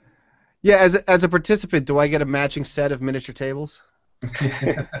 Yeah, as a participant, do I get a matching set of miniature tables?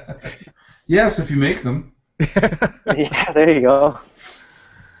 Yes, if you make them. Yeah, there you go.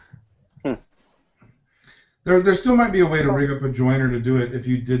 There still might be a way to rig up a joiner to do it if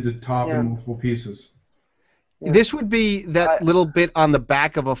you did the top in multiple pieces. Yeah. This would be that little bit on the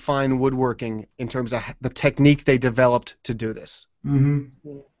back of a fine woodworking in terms of the technique they developed to do this.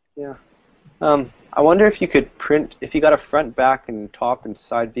 Mm-hmm. Yeah. I wonder if you could print, if you got a front, back, and top and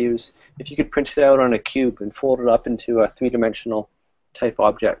side views, if you could print it out on a cube and fold it up into a 3-dimensional type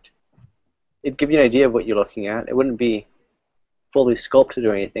object. It'd give you an idea of what you're looking at. It wouldn't be fully sculpted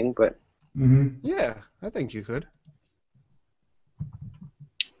or anything, but Yeah, I think you could.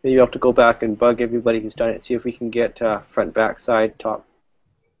 maybe you'll have to go back and bug everybody who's done it, see if we can get front, back, side, top.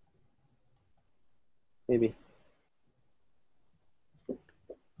 Maybe.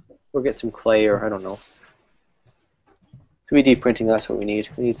 Or get some clay, or I don't know. 3D printing, that's what we need.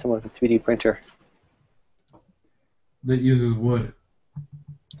 We need someone with a 3D printer. That uses wood.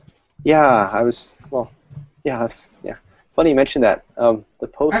 Yeah, Funny you mentioned that. The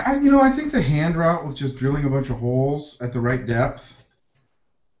post. I think the hand route with just drilling a bunch of holes at the right depth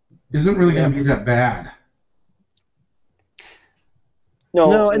isn't really going to be that bad.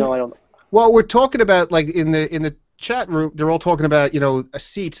 No, I don't. Well, we're talking about like in the chat room, they're all talking about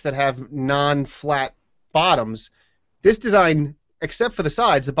seats that have non-flat bottoms. This design, except for the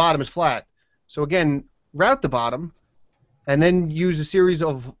sides, the bottom is flat. So again, route the bottom, and then use a series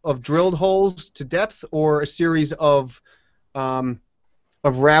of drilled holes to depth, or a series of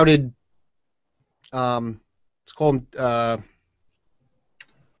routed. Let's call them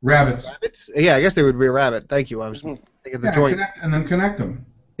Rabbits. rabbits. Yeah, I guess they would be a rabbit. Thank you. I was thinking of the Yeah, joint. connect them.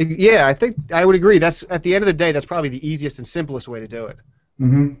 Yeah, I think I would agree. That's at the end of the day, that's probably the easiest and simplest way to do it.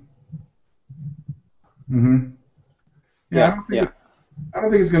 Mm-hmm. Mm-hmm. Yeah, Yeah. I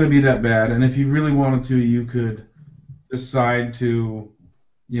don't think it's going to be that bad. And if you really wanted to, you could decide to,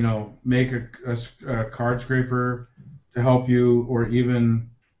 make a card scraper to help you, or even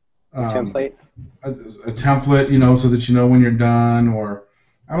Template. a template, so that you know when you're done. Or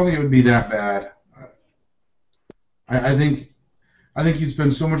I don't think it would be that bad. I think you'd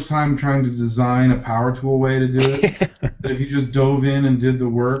spend so much time trying to design a power tool way to do it that if you just dove in and did the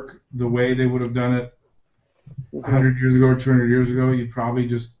work the way they would have done it 100 years ago or 200 years ago, you'd probably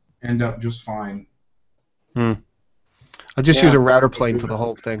just end up just fine. I'll just use a router plane for the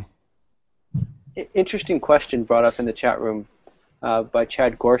whole thing. Interesting question brought up in the chat room by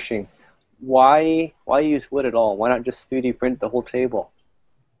Chad Gorshing. Why use wood at all? Why not just 3D print the whole table?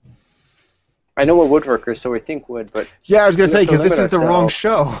 I know we're woodworkers, so we think wood, but yeah, I was gonna say because this is the wrong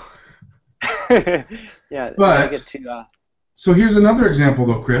show. Yeah, but I get to. So here's another example,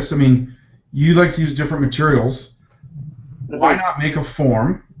 though, Chris. I mean, you like to use different materials. Why not make a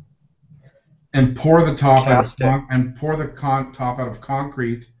form and pour the top top out of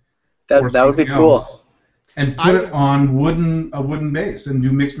concrete? That would be cool. And put it on a wooden base and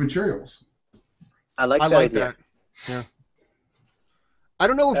do mixed materials. I like that idea. Yeah. I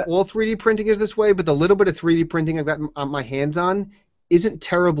don't know if all 3D printing is this way, but the little bit of 3D printing I've got my hands on isn't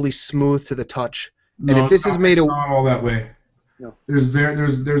terribly smooth to the touch. No, and if this is made it's not all that way. No. There's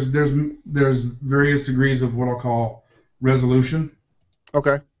various degrees of what I'll call resolution.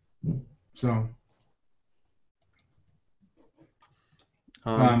 Okay. So.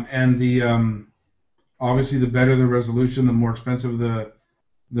 And the obviously the better the resolution, the more expensive the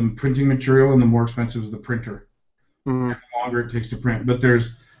printing material, and the more expensive is the printer. Mm-hmm. And the longer it takes to print. But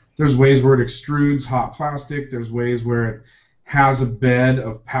there's ways where it extrudes hot plastic. There's ways where it has a bed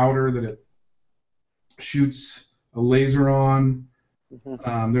of powder that it shoots a laser on.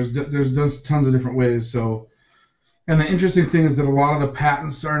 Mm-hmm. There's just tons of different ways. So, and the interesting thing is that a lot of the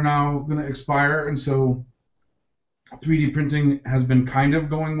patents are now going to expire, and so 3D printing has been kind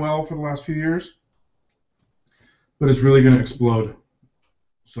of going well for the last few years, but it's really going to explode.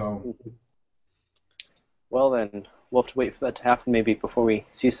 So. Well then, we'll have to wait for that to happen maybe before we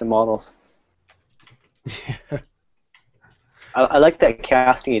see some models. I like that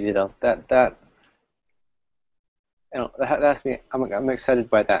casting idea though. That's me. I'm excited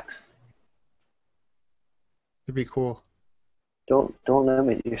by that. It'd be cool. Don't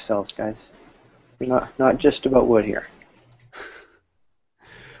limit yourselves, guys. We're not just about wood here.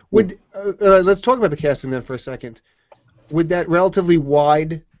 Would let's talk about the casting then for a second. Would that relatively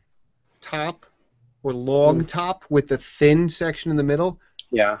wide top or long top with the thin section in the middle?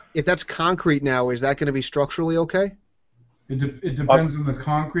 Yeah. If that's concrete now, is that going to be structurally okay? It depends on the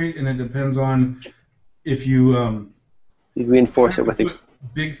concrete, and it depends on if you reinforce it with a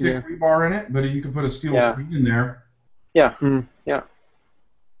big thick rebar in it, but you can put a steel screen in there. Yeah. Yeah.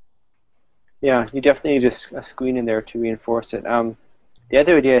 Yeah, you definitely need a screen in there to reinforce it. The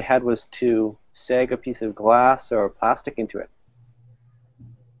other idea I had was to sag a piece of glass or plastic into it.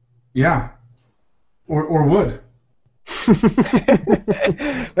 Yeah. Or wood.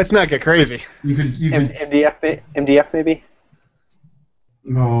 Let's not get crazy. You could MDF maybe?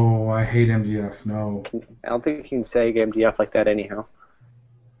 No, I hate MDF. No. I don't think you can sag MDF like that anyhow.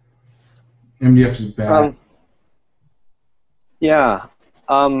 MDF is bad. Yeah.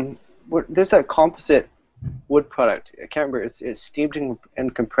 There's that composite wood product. I can't remember. It's steamed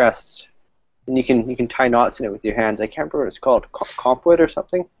and compressed, and you can tie knots in it with your hands. I can't remember what it's called. Compwood or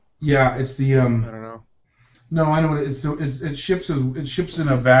something. Yeah, it's the I don't know. No, I know what it is. It ships in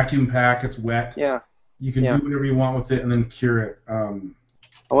a vacuum pack. It's wet. Yeah. You can do whatever you want with it and then cure it.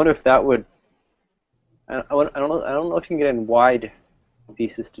 I wonder if that would. I don't know if you can get in wide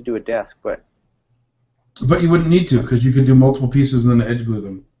pieces to do a desk, but. But you wouldn't need to, because you could do multiple pieces and then edge glue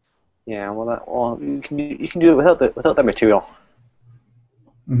them. Yeah, well, you can do it without that material.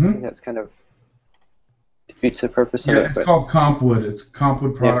 Mm-hmm. I think that's kind of defeats the purpose of it. it. Yeah, it's called Compwood. It's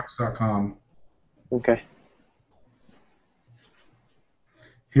compwoodproducts.com. Okay.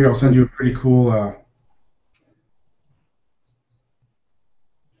 Here, I'll send you a pretty cool.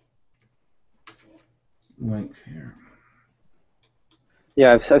 link here.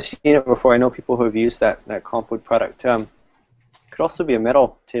 Yeah, I've seen it before. I know people who have used that comp wood product. Could also be a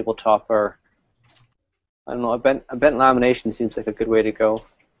metal tabletop, or I don't know. A bent lamination seems like a good way to go.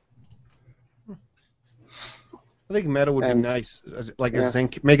 I think metal would be And nice, like a yeah,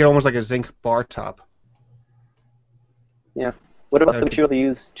 zinc. Make it almost like a zinc bar top. yeah. What about the That'd be- material they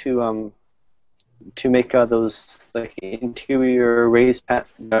use to make those like interior raised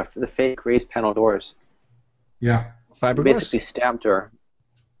the fake raised panel doors? Yeah. They're Fiberglass. basically stamped, or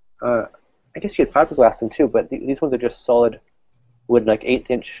I guess you get fiberglass them too, but these ones are just solid wood, like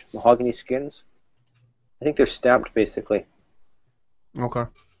 1/8-inch mahogany skins. I think they're stamped basically. Okay.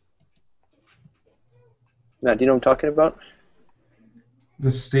 Matt, do you know what I'm talking about?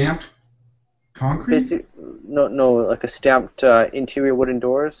 The stamped concrete? Basically, no, like a stamped interior wooden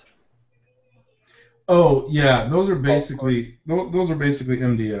doors. Oh yeah, those are basically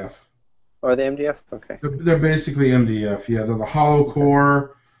MDF. Or are they MDF? Okay. They're basically MDF. Yeah, they're the hollow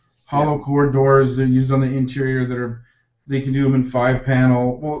core doors. They're used on the interior. They can do them in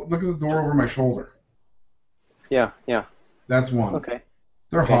 5-panel. Well, look at the door over my shoulder. Yeah. That's one. Okay.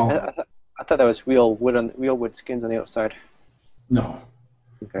 They're Okay. hollow. I thought that was real wood skins on the outside. No.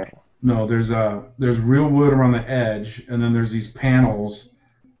 Okay. No, there's real wood around the edge, and then there's these panels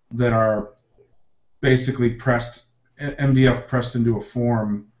that are basically MDF pressed into a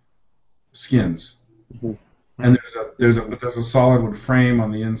form, skins. Mm-hmm. And there's a solid wood frame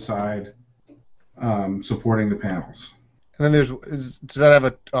on the inside supporting the panels. And then does that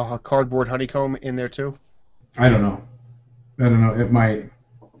have a cardboard honeycomb in there too? I don't know. It might.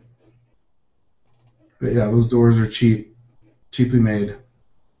 But yeah, those doors are cheaply made.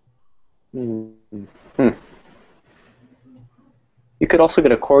 Mm-hmm. You could also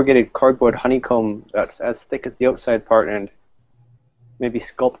get a corrugated cardboard honeycomb that's as thick as the outside part, and maybe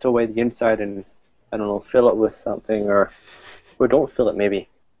sculpt away the inside, and I don't know, fill it with something, or don't fill it maybe.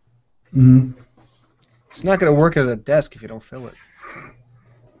 Mm-hmm. It's not going to work as a desk if you don't fill it.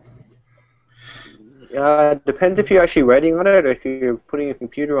 Depends if you're actually writing on it, or if you're putting a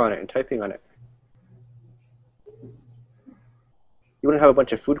computer on it and typing on it. You wouldn't have a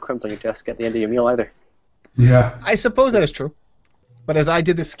bunch of food crumbs on your desk at the end of your meal either. Yeah. I suppose that is true. But as I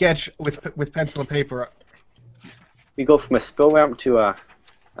did the sketch with pencil and paper, You go from a spill ramp to a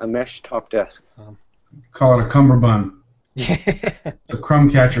mesh top desk. Call it a cummerbund. yeah, A crumb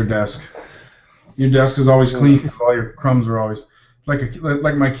catcher desk. Your desk is always clean because all your crumbs are always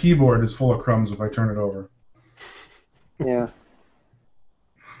like my keyboard is full of crumbs if I turn it over. Yeah.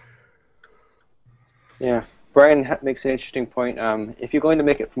 Yeah. Brian makes an interesting point. If you're going to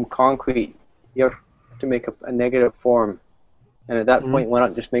make it from concrete, you have to make a negative form. And at that point, why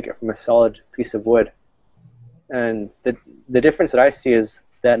not just make it from a solid piece of wood? And the difference that I see is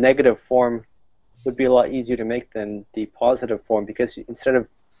that negative form would be a lot easier to make than the positive form, because instead of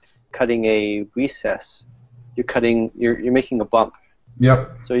cutting a recess, you're making a bump.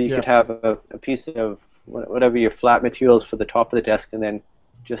 Yep. So you could have a piece of whatever your flat materials for the top of the desk, and then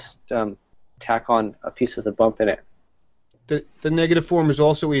just tack on a piece of the bump in it. the negative form is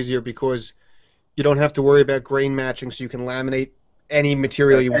also easier because you don't have to worry about grain matching, so you can laminate any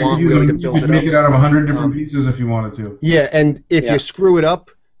material you want really to build you it could make up. it out of 100 different pieces if you wanted to. Yeah, and if Yeah. you screw it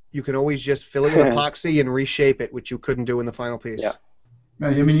up, you can always just fill it with epoxy and reshape it, which you couldn't do in the final piece. Yeah. Yeah,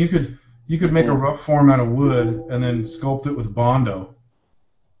 I mean, you could make a rough form out of wood and then sculpt it with Bondo,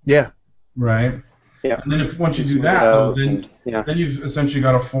 Yeah. right? Yeah. And then once you do Smooth it that, out then and- then you've essentially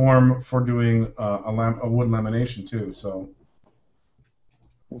got a form for doing a wood lamination too. So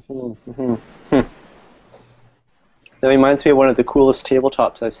That reminds me of one of the coolest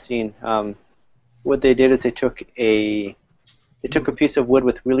tabletops I've seen. What they did is they took a piece of wood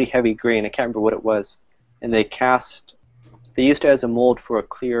with really heavy grain. I can't remember what it was, and they used it as a mold for a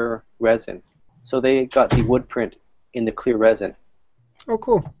clear resin. So they got the wood print in the clear resin. Oh,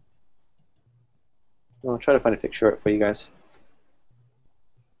 cool. I'll try to find a picture of it for you guys.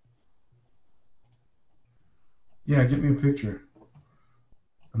 yeah, get me a picture.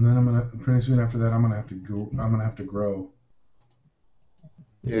 And then pretty soon after that I'm gonna have to grow.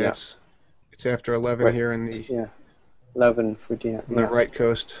 Yeah, it's after 11 Right. here in the 11 for Dan. on the right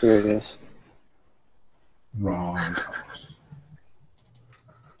coast. Here it is. Wrong.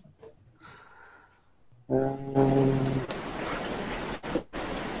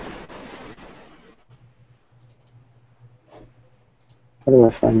 How do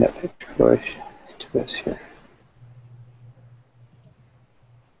I find that picture? Let's do this here.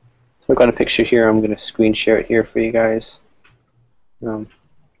 So I've got a picture here. I'm going to screen share it here for you guys.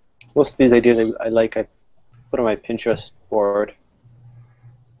 Most of these ideas I put on my Pinterest board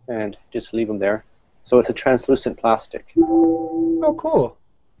and just leave them there. So it's a translucent plastic. Oh, cool.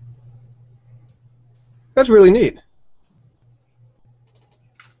 That's really neat.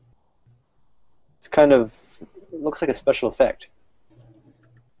 It's kind of, it looks like a special effect.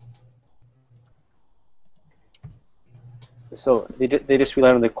 So they just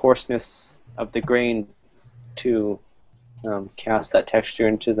relied on the coarseness of the grain to cast that texture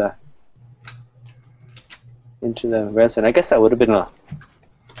into the resin. I guess that would have been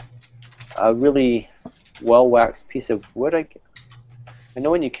a really well waxed piece of wood. I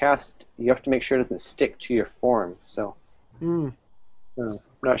know when you cast, you have to make sure it doesn't stick to your form. So I'm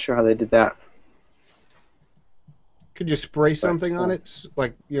not sure how they did that. Could you spray something on it,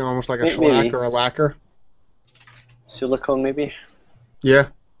 like almost like a Maybe. shellac or a lacquer? Silicone, maybe. Yeah.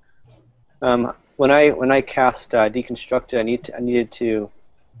 When I cast deconstructed, I needed to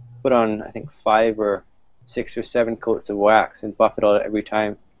put on, I think, 5 or 6 or 7 coats of wax and buff it out every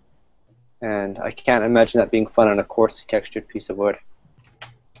time. And I can't imagine that being fun on a coarsely textured piece of wood.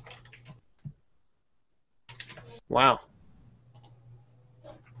 Wow.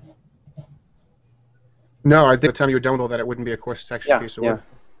 No, I think by the time you were done with all that, it wouldn't be a coarse textured piece of wood.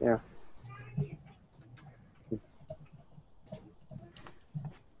 Yeah.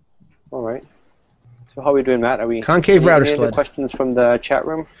 All right. So how are we doing, Matt? Are we concave router any sled? Other questions from the chat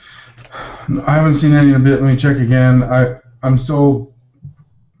room? I haven't seen any in a bit. Let me check again. I'm still.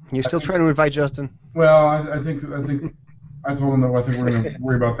 You still trying to invite Justin? Well, I think I told him that I think we're going to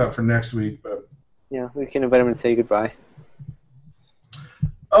worry about that for next week. But yeah, we can invite him and say goodbye.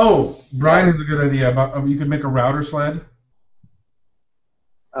 Oh, Brian has a good idea about you could make a router sled.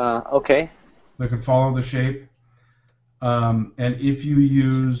 Okay. That could follow the shape. And if you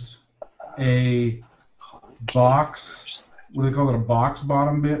used a box, what do they call it? A box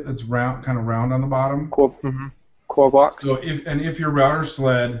bottom bit that's round, kind of round on the bottom. Core box. So if your router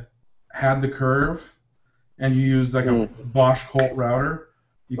sled had the curve, and you used like a Bosch Colt router,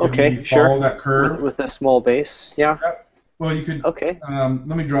 you could maybe follow that curve with a small base. Yeah. Well, you could. Okay. Let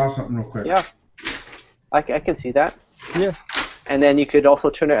me draw something real quick. Yeah. I can see that. Yeah. And then you could also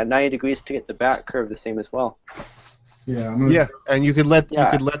turn it at 90 degrees to get the back curve the same as well. Yeah. And you could let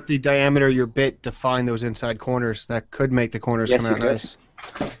the diameter of your bit define those inside corners. That could make the corners come out nice.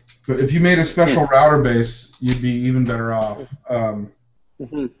 But if you made a special router base, you'd be even better off.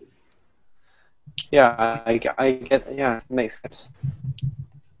 Yeah, I get. Yeah, it makes sense.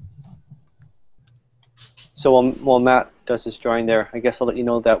 So while Matt does his drawing there, I guess I'll let you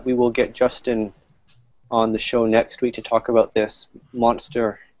know that we will get Justin on the show next week to talk about this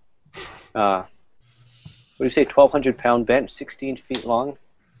monster. What do you say? 1,200-pound bench, 16 feet long,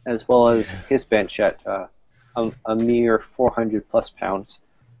 as well as his bench at a mere 400+ pounds.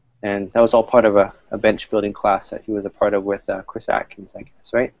 And that was all part of a bench building class that he was a part of with Chris Atkins, I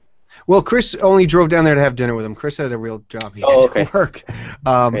guess, right? Well, Chris only drove down there to have dinner with him. Chris had a real job. He had to work.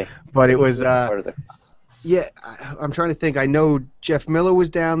 But it was part of the class. Yeah, I'm trying to think. I know Jeff Miller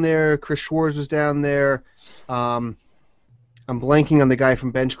was down there. Chris Schwartz was down there. I'm blanking on the guy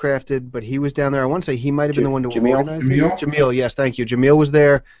from Benchcrafted, but he was down there. I want to say he might have been the one to organize it. Jamil, yes, thank you. Jamil was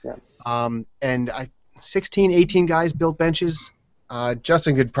there. Yeah. And 16, 18 guys built benches.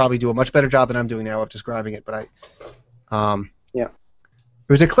 Justin could probably do a much better job than I'm doing now of describing it, but it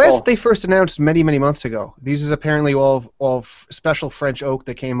was a class that they first announced many, many months ago. These is apparently all special French oak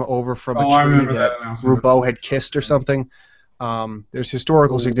that came over from a tree that Roubaud had kissed or something. There's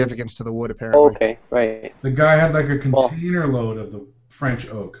historical significance to the wood, apparently. Okay, right. The guy had like a container load of the French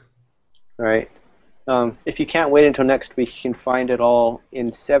oak. Right. If you can't wait until next week, you can find it all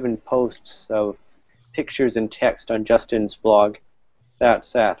in 7 posts of pictures and text on Justin's blog.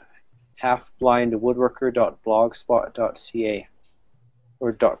 That's at halfblindwoodworker.blogspot.ca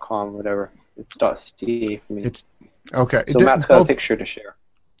or .com, whatever. It's .ca for me. It's okay. So Matt's got a picture to share.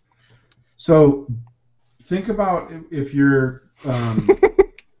 So think about if you're.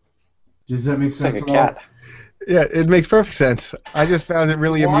 Does that make sense? Like a cat. Yeah, it makes perfect sense. I just found it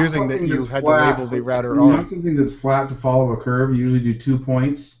really amusing that you had to label the router on. You want something that's flat to follow a curve. You usually do 2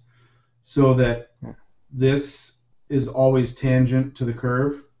 points, so that this is always tangent to the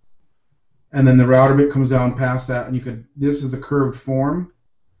curve, and then the router bit comes down past that, and you could. This is the curved form,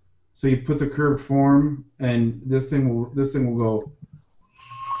 so you put the curved form, and this thing will go.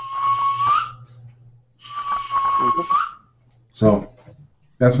 So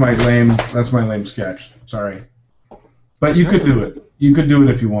that's my lame sketch. Sorry, but you could do it. You could do it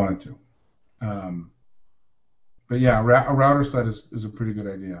if you wanted to. But yeah, a router set is a pretty good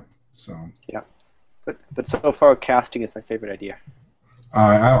idea. So yeah. But so far, casting is my favorite idea.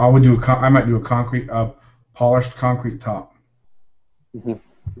 I would do I might do a polished concrete top.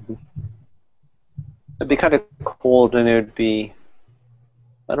 It'd be kind of cold, and it would be.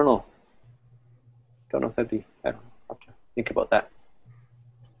 I don't know. Don't know if that'd be. I don't know. I'll have to think about that.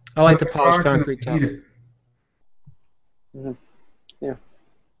 I like the polished concrete top. Mm-hmm. Yeah.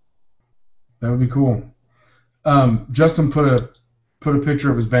 That would be cool. Justin put a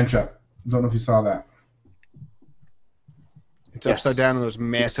picture of his bench up. Don't know if you saw that. It's upside down on those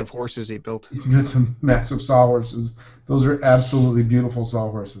massive horses he built. He's got some massive sawhorses. Those are absolutely beautiful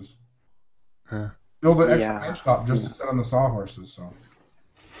sawhorses. Huh. Build an extra bench top just to sit on the sawhorses. So.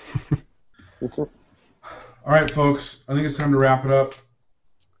 All right, folks. I think it's time to wrap it up.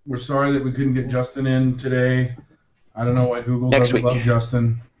 We're sorry that we couldn't get Justin in today. I don't know why Google doesn't love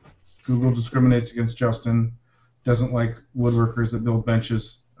Justin. Google discriminates against Justin. Doesn't like woodworkers that build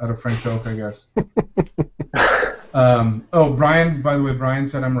benches out of French oak, I guess. Brian, by the way, Brian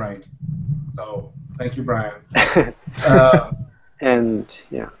said I'm right. So, thank you, Brian. And,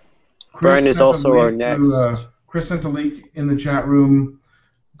 yeah. Brian is also our next. Chris sent a link in the chat room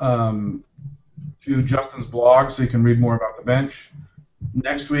to Justin's blog so you can read more about the bench.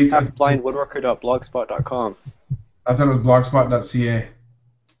 Next week... halfblindwoodworker.blogspot.com. I thought it was blogspot.ca.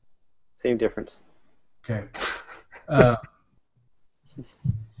 Same difference. Okay.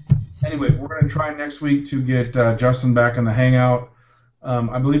 Anyway, we're going to try next week to get Justin back in the Hangout.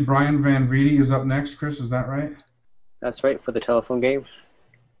 I believe Brian Van Vriede is up next. Chris, is that right? That's right, for the telephone game.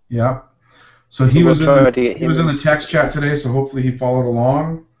 Yeah. So he was in the text chat today, so hopefully he followed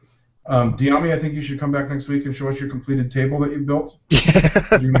along. Diami, I think you should come back next week and show us your completed table that you built. You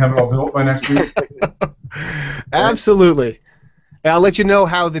can have it all built by next week. Absolutely. And I'll let you know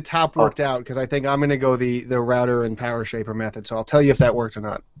how the top worked out, because I think I'm going to go the router and power shaper method, so I'll tell you if that worked or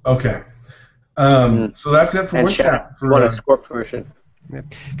not. Okay. So that's it for Woodchat. What a scorp version. Yeah.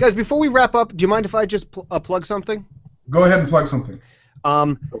 Guys, before we wrap up, do you mind if I just plug something? Go ahead and plug something.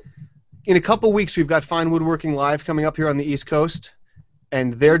 In a couple weeks, we've got Fine Woodworking Live coming up here on the East Coast,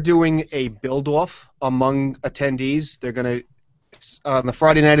 and they're doing a build-off among attendees. They're going to, on the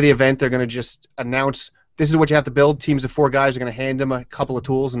Friday night of the event, they're going to just announce, this is what you have to build. Teams of 4 guys are going to hand them a couple of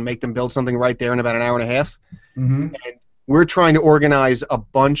tools and make them build something right there in about an hour and a half. Mm-hmm. And we're trying to organize a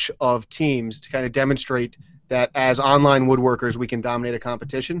bunch of teams to kind of demonstrate that as online woodworkers, we can dominate a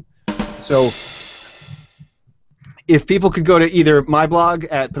competition. So if people could go to either my blog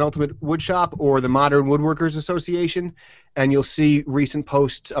at Penultimate Woodshop or the Modern Woodworkers Association, and you'll see recent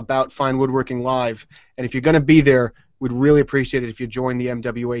posts about Fine Woodworking Live. And if you're going to be there, we'd really appreciate it if you join the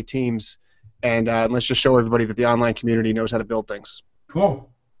MWA teams. And let's just show everybody that the online community knows how to build things. Cool.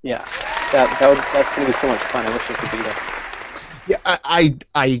 Yeah, that's going to be so much fun. I wish I could be there. Yeah,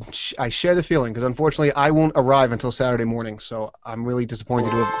 I share the feeling, because unfortunately I won't arrive until Saturday morning, so I'm really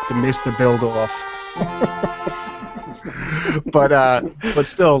disappointed to miss the build off. But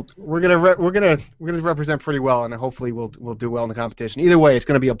still, we're gonna represent pretty well, and hopefully we'll do well in the competition. Either way, it's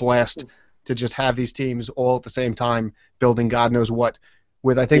gonna be a blast to just have these teams all at the same time building God knows what.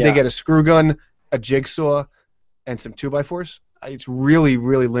 With I think they get a screw gun, a jigsaw, and some 2x4s. It's really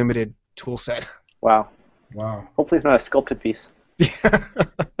limited tool set. Wow. Hopefully it's not a sculpted piece.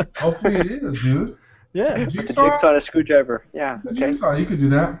 Hopefully it is, dude. Yeah. A jigsaw and a screwdriver. Yeah. Okay. Jigsaw, you could do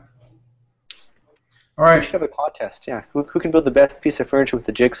that. All right. We should have a contest. Yeah. Who can build the best piece of furniture with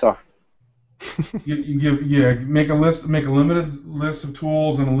the jigsaw? Make a limited list of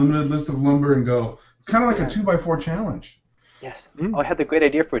tools and a limited list of lumber and go. It's kind of like a 2x4 challenge. Yes. Oh, I had the great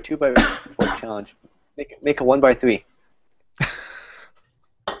idea for a 2x4 challenge. Make a 1x3.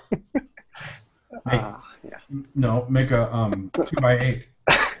 No, make a 2x8.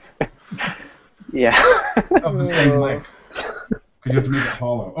 Yeah. Of the same length. Because you have to make it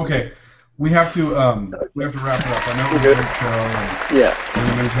hollow. Okay, we have to wrap it up. I know we're good show. And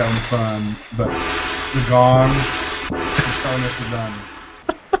everybody's having fun, but the gong is telling us we're done.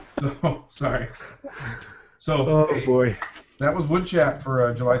 So sorry. So boy. That was Woodchat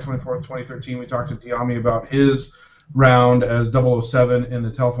for July 24th, 2013. We talked to Diami about his round as 007 in the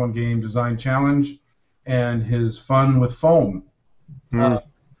telephone game design challenge and his fun with foam.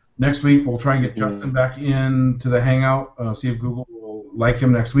 Next week, we'll try and get Justin back into the Hangout, see if Google will like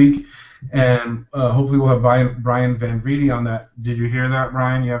him next week. And hopefully we'll have Brian Van Vriede on that. Did you hear that,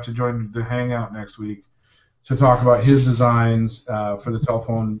 Brian? You have to join the Hangout next week to talk about his designs for the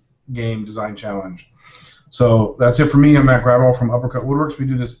telephone game design challenge. So that's it for me. I'm Matt Gradwell from Uppercut Woodworks. We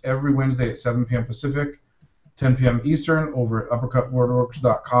do this every Wednesday at 7 p.m. Pacific, 10 p.m. Eastern over at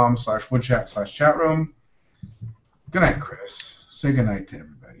uppercutwoodworks.com/woodchat/chatroom. Good night, Chris. Say good night to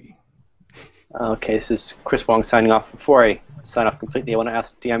everybody. Okay, this is Chris Wong signing off. Before I sign off completely, I want to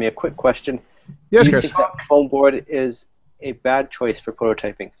ask Diami a quick question. Yes, Do you Chris. think that foam board is a bad choice for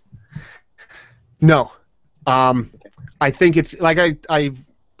prototyping? No. I think it's like I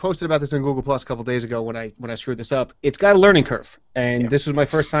posted about this in Google Plus a couple days ago when I screwed this up. It's got a learning curve, and this was my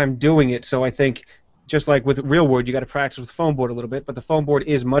first time doing it, so I think just like with real wood, you got to practice with the foam board a little bit, but the foam board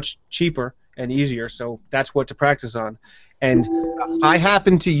is much cheaper and easier, so that's what to practice on. And I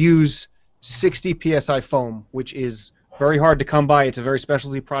happen to use 60 psi foam, which is very hard to come by. It's a very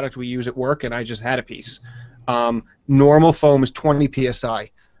specialty product we use at work, and I just had a piece. Normal foam is 20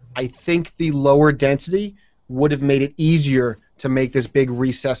 psi. I think the lower density would have made it easier to make this big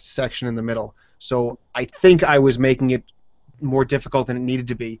recessed section in the middle. So I think I was making it more difficult than it needed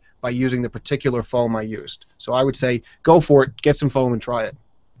to be by using the particular foam I used. So I would say go for it, get some foam and try it.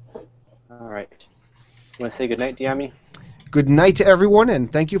 All right. You want to say goodnight, Diami? Good night to everyone,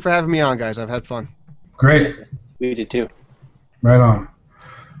 and thank you for having me on, guys. I've had fun. Great. We did too. Right on.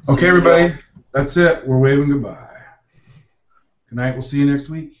 Okay, everybody, that's it. We're waving goodbye. Good night. We'll see you next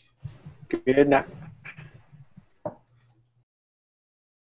week. Good night.